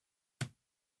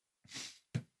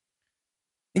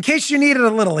 In case you needed a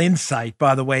little insight,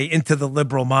 by the way, into the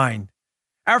liberal mind,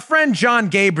 our friend John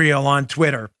Gabriel on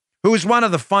Twitter, who is one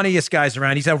of the funniest guys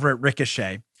around, he's over at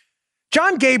Ricochet.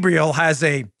 John Gabriel has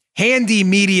a handy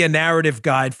media narrative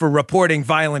guide for reporting on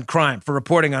violent crime, by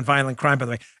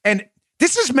the way. And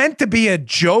this is meant to be a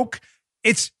joke.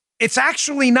 It's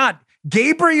actually not.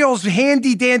 Gabriel's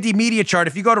handy dandy media chart,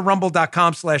 if you go to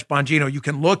rumble.com/Bongino, you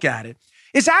can look at it,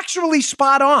 is actually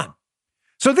spot on.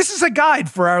 So this is a guide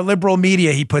for our liberal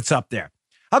media he puts up there.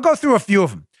 I'll go through a few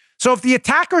of them. So if the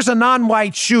attacker's a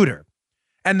non-white shooter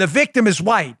and the victim is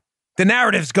white, the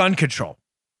narrative's gun control.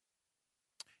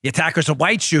 The attacker's a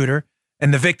white shooter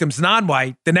and the victim's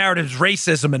non-white, the narrative's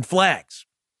racism and flags.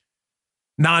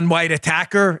 Non-white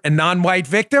attacker and non-white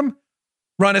victim,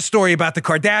 run a story about the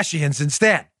Kardashians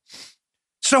instead.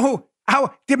 So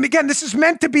again, this is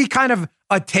meant to be kind of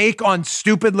a take on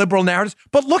stupid liberal narratives,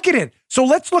 but look at it. So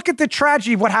let's look at the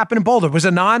tragedy of what happened in Boulder. It was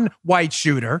a non-white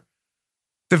shooter.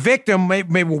 The victim may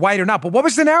be white or not, but what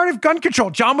was the narrative? Gun control.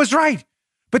 John was right.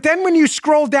 But then when you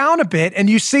scroll down a bit and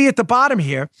you see at the bottom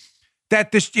here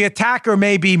that the attacker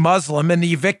may be Muslim and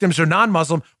the victims are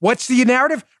non-Muslim, what's the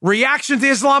narrative? Reaction to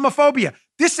Islamophobia.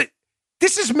 This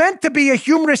is meant to be a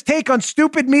humorous take on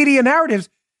stupid media narratives,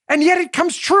 and yet it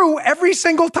comes true every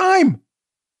single time.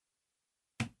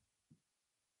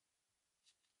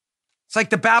 It's like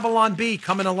the Babylon Bee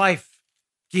coming to life.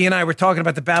 Guy and I were talking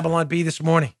about the Babylon Bee this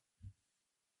morning.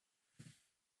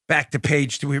 Back to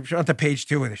page 2. We're on to page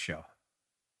 2 of the show.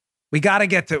 We got to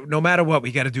get to, no matter what,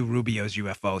 we got to do Rubio's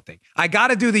UFO thing. I got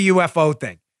to do the UFO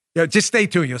thing. Just stay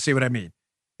tuned. You'll see what I mean.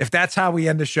 If that's how we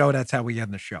end the show, that's how we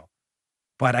end the show.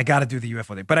 But I got to do the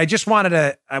UFO thing. But I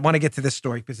want to get to this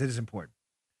story because it is important.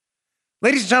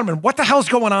 Ladies and gentlemen, what the hell's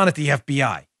going on at the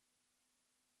FBI?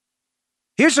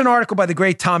 Here's an article by the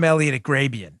great Tom Elliott at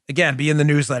Grabien. Again, be in the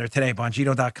newsletter today,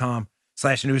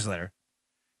 bongino.com/newsletter.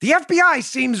 The FBI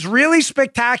seems really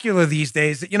spectacular these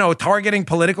days, targeting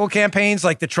political campaigns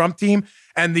like the Trump team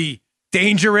and the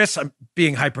dangerous, I'm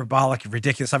being hyperbolic and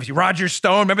ridiculous, obviously, Roger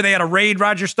Stone. Remember they had to raid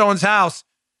Roger Stone's house.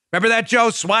 Remember that,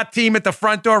 Joe? SWAT team at the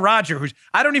front door. Roger,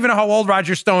 I don't even know how old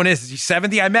Roger Stone is. Is he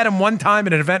 70? I met him one time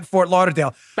at an event in Fort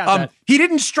Lauderdale. He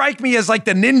didn't strike me as like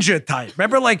the ninja type.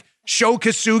 Remember like Sho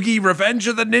Kosugi, Revenge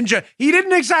of the Ninja? He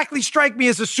didn't exactly strike me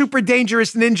as a super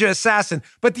dangerous ninja assassin.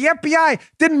 But the FBI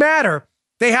didn't matter.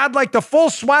 They had like the full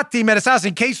SWAT team at his house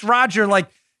in case Roger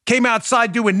came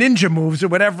outside doing ninja moves or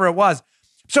whatever it was.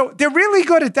 So they're really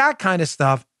good at that kind of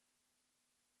stuff.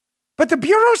 But the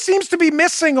Bureau seems to be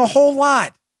missing a whole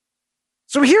lot.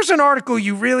 So here's an article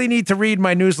you really need to read in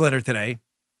my newsletter today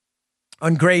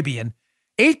on Grabien.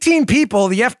 18 people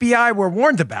the FBI were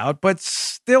warned about, but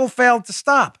still failed to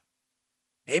stop.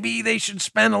 Maybe they should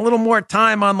spend a little more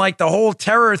time on the whole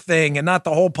terror thing and not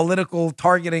the whole political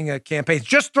targeting campaigns.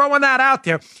 Just throwing that out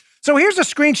there. So here's a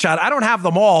screenshot. I don't have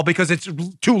them all because it's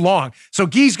too long. So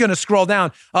Guy's going to scroll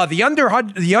down. The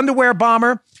underwear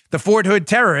bomber, the Fort Hood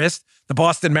terrorist, the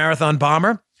Boston Marathon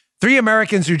bomber, 3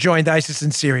 Americans who joined ISIS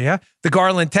in Syria, the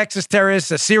Garland, Texas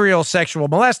terrorist, a serial sexual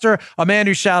molester, a man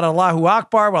who shouted Allahu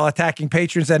Akbar while attacking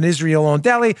patrons at an Israel-owned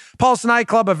deli, Pulse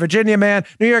nightclub, a Virginia man,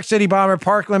 New York City bomber,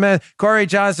 Parkland man, Corey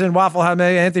Johnson, Waffle House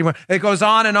man, Anthony. It goes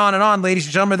on and on and on, ladies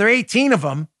and gentlemen. There are 18 of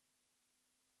them.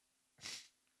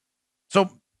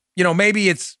 So, maybe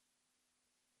it's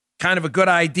kind of a good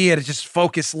idea to just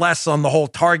focus less on the whole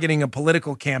targeting of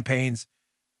political campaigns,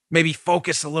 maybe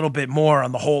focus a little bit more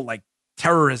on the whole,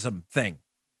 terrorism thing.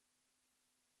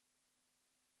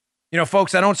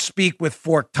 Folks, I don't speak with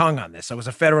forked tongue on this. I was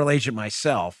a federal agent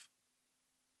myself.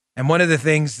 And one of the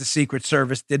things the Secret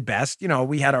Service did best,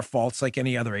 we had our faults like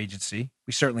any other agency.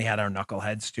 We certainly had our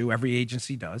knuckleheads too. Every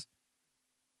agency does.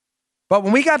 But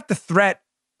when we got a threat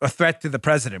to the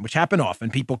president, which happened often,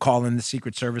 people call in the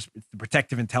Secret Service, the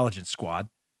Protective Intelligence Squad.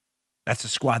 That's a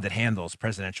squad that handles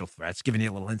presidential threats, giving you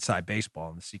a little inside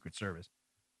baseball in the Secret Service.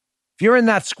 If you're in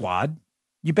that squad,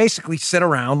 you basically sit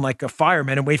around like a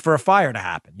fireman and wait for a fire to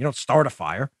happen. You don't start a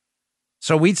fire.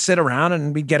 So we'd sit around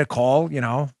and we'd get a call,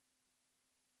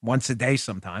 once a day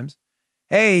sometimes.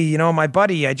 Hey, my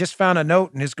buddy, I just found a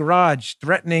note in his garage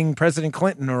threatening President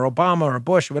Clinton or Obama or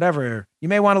Bush or whatever. You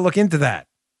may want to look into that.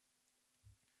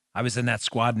 I was in that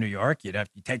squad in New York. You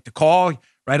take the call,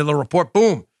 write a little report,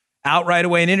 boom, out right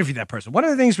away and interview that person. One of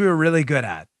the things we were really good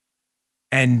at,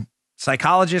 and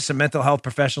psychologists and mental health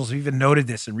professionals have even noted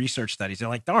this in research studies. They're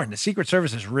like, darn, the Secret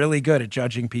Service is really good at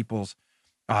judging people's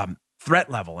threat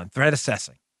level and threat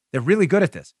assessing. They're really good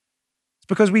at this. It's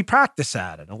because we practice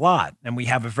at it a lot, and we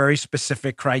have a very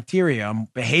specific criteria on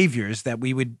behaviors that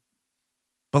we would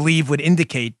believe would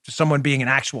indicate someone being an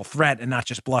actual threat and not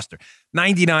just bluster.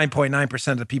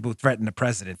 99.9% of the people who threaten the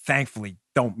president, thankfully,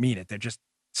 don't mean it. They're just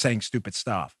saying stupid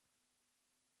stuff.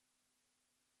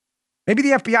 Maybe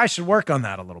the FBI should work on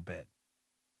that a little bit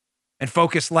and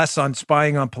focus less on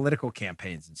spying on political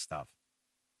campaigns and stuff.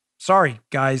 Sorry,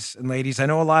 guys and ladies. I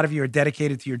know a lot of you are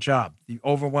dedicated to your job. The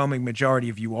overwhelming majority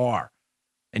of you are,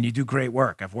 and you do great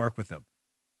work. I've worked with them.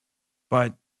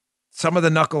 But some of the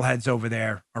knuckleheads over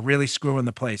there are really screwing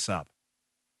the place up.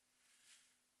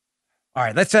 All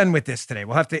right, let's end with this today.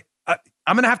 We'll have to,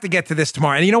 I'm going to have to get to this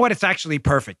tomorrow. And you know what? It's actually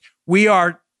perfect. We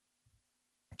are,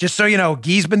 just so you know,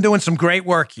 Guy's been doing some great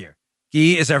work here.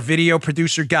 Guy is our video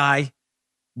producer guy,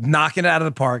 knocking it out of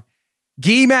the park.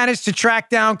 Guy managed to track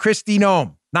down Kristi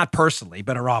Noem, not personally,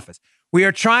 but her office. We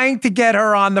are trying to get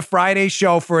her on the Friday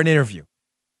show for an interview.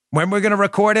 When we're going to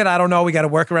record it, I don't know. We got to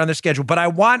work around their schedule. But I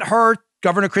want her,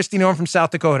 Governor Kristi Noem from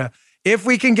South Dakota, if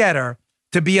we can get her,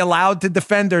 to be allowed to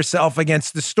defend herself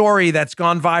against the story that's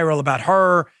gone viral about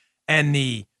her and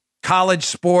the college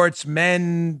sports,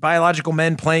 men, biological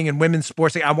men playing in women's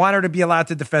sports. I want her to be allowed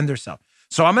to defend herself.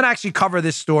 So I'm going to actually cover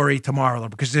this story tomorrow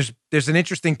because there's an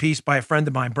interesting piece by a friend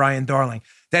of mine, Brian Darling,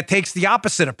 that takes the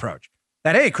opposite approach.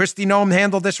 That, hey, Kristi Noem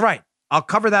handled this right. I'll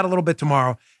cover that a little bit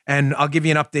tomorrow, and I'll give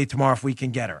you an update tomorrow if we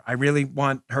can get her. I really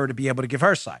want her to be able to give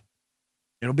her side.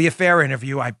 It'll be a fair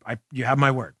interview. You have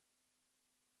my word.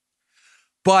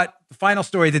 But the final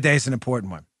story of the day is an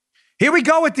important one. Here we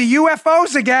go with the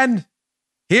UFOs again.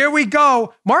 Here we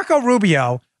go. Marco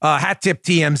Rubio, hat tip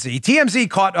TMZ. TMZ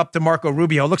caught up to Marco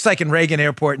Rubio, looks like in Reagan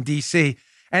Airport in D.C.,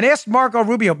 and asked Marco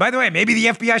Rubio, by the way, maybe the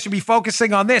FBI should be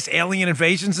focusing on this, alien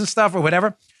invasions and stuff or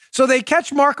whatever. So they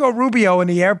catch Marco Rubio in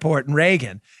the airport in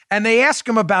Reagan, and they ask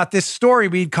him about this story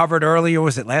we'd covered earlier.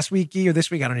 Was it last week or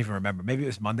this week? I don't even remember. Maybe it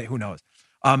was Monday. Who knows?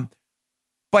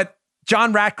 But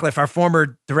John Ratcliffe, our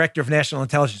former director of national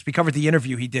intelligence, we covered the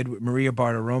interview he did with Maria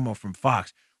Bartiromo from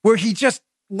Fox, where he just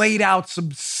laid out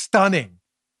some stunning,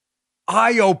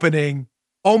 eye-opening,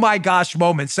 oh my gosh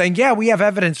moments saying, yeah, we have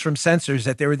evidence from sensors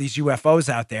that there are these UFOs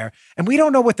out there, and we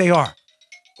don't know what they are.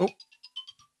 Oh,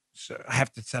 so I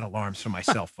have to set alarms for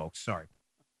myself, folks. Sorry.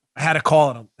 I had a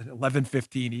call at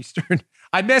 11:15 Eastern.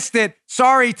 I missed it.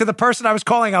 Sorry to the person I was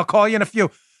calling. I'll call you in a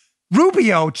few.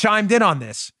 Rubio chimed in on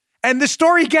this, and the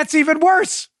story gets even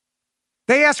worse.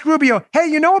 They asked Rubio, hey,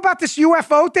 you know about this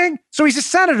UFO thing? So he's a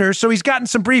senator, so he's gotten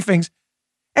some briefings.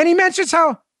 And he mentions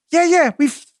how,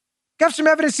 we've got some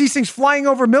evidence these things flying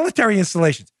over military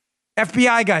installations.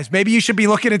 FBI guys, maybe you should be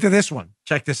looking into this one.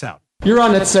 Check this out. You're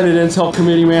on that Senate Intel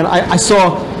Committee, man. I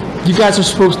saw you guys are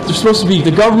supposed to be,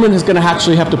 the government is going to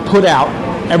actually have to put out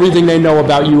everything they know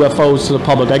about UFOs to the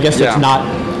public. I guess that's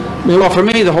not. Well, for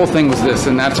me, the whole thing was this,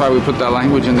 and that's why we put that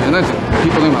language in there. And that's,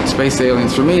 people think about space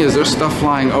aliens. For me, is there's stuff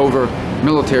flying over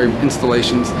military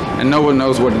installations, and no one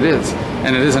knows what it is,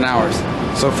 and it isn't ours.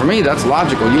 So for me, that's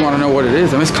logical. You want to know what it is.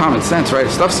 I mean, it's common sense, right?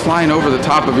 If stuff's flying over the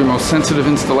top of your most sensitive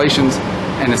installations,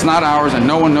 and it's not ours, and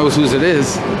no one knows whose it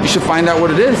is, you should find out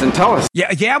what it is and tell us.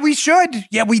 Yeah, we should.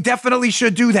 Yeah, we definitely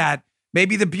should do that.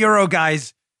 Maybe the Bureau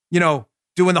guys,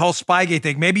 doing the whole Spygate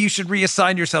thing. Maybe you should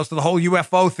reassign yourselves to the whole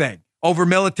UFO thing over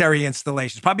military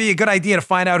installations. Probably a good idea to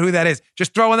find out who that is.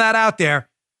 Just throwing that out there.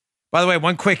 By the way,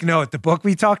 one quick note. The book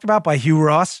we talked about by Hugh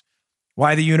Ross,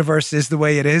 Why the Universe is the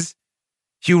Way It Is.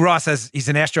 Hugh Ross he's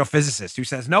an astrophysicist who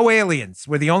says, no aliens.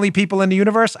 We're the only people in the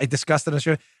universe. I discussed it on the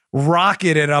show.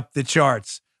 Rocketed up the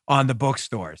charts on the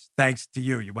bookstores. Thanks to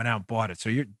you. You went out and bought it. So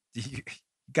you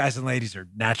guys and ladies are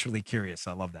naturally curious.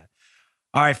 I love that.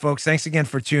 All right, folks. Thanks again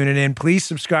for tuning in. Please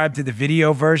subscribe to the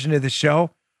video version of the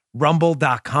show.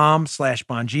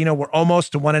 Rumble.com/Bongino. We're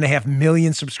almost to 1.5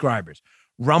 million subscribers.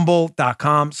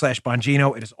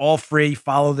 Rumble.com/Bongino. It is all free.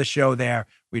 Follow the show there.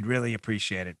 We'd really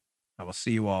appreciate it. I will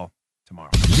see you all tomorrow.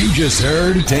 You just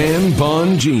heard Dan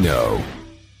Bongino.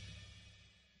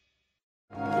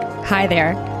 Hi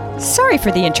there. Sorry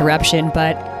for the interruption,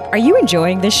 but are you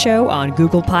enjoying this show on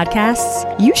Google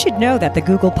Podcasts? You should know that the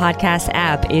Google Podcasts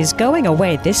app is going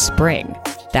away this spring.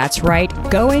 That's right,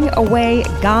 going away,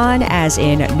 gone, as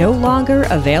in no longer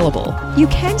available. You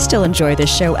can still enjoy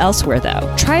this show elsewhere,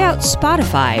 though. Try out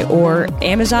Spotify or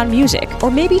Amazon Music, or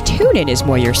maybe TuneIn is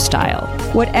more your style.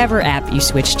 Whatever app you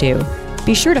switch to,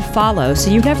 be sure to follow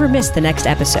so you never miss the next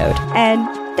episode. And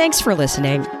thanks for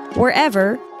listening,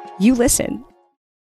 wherever you listen.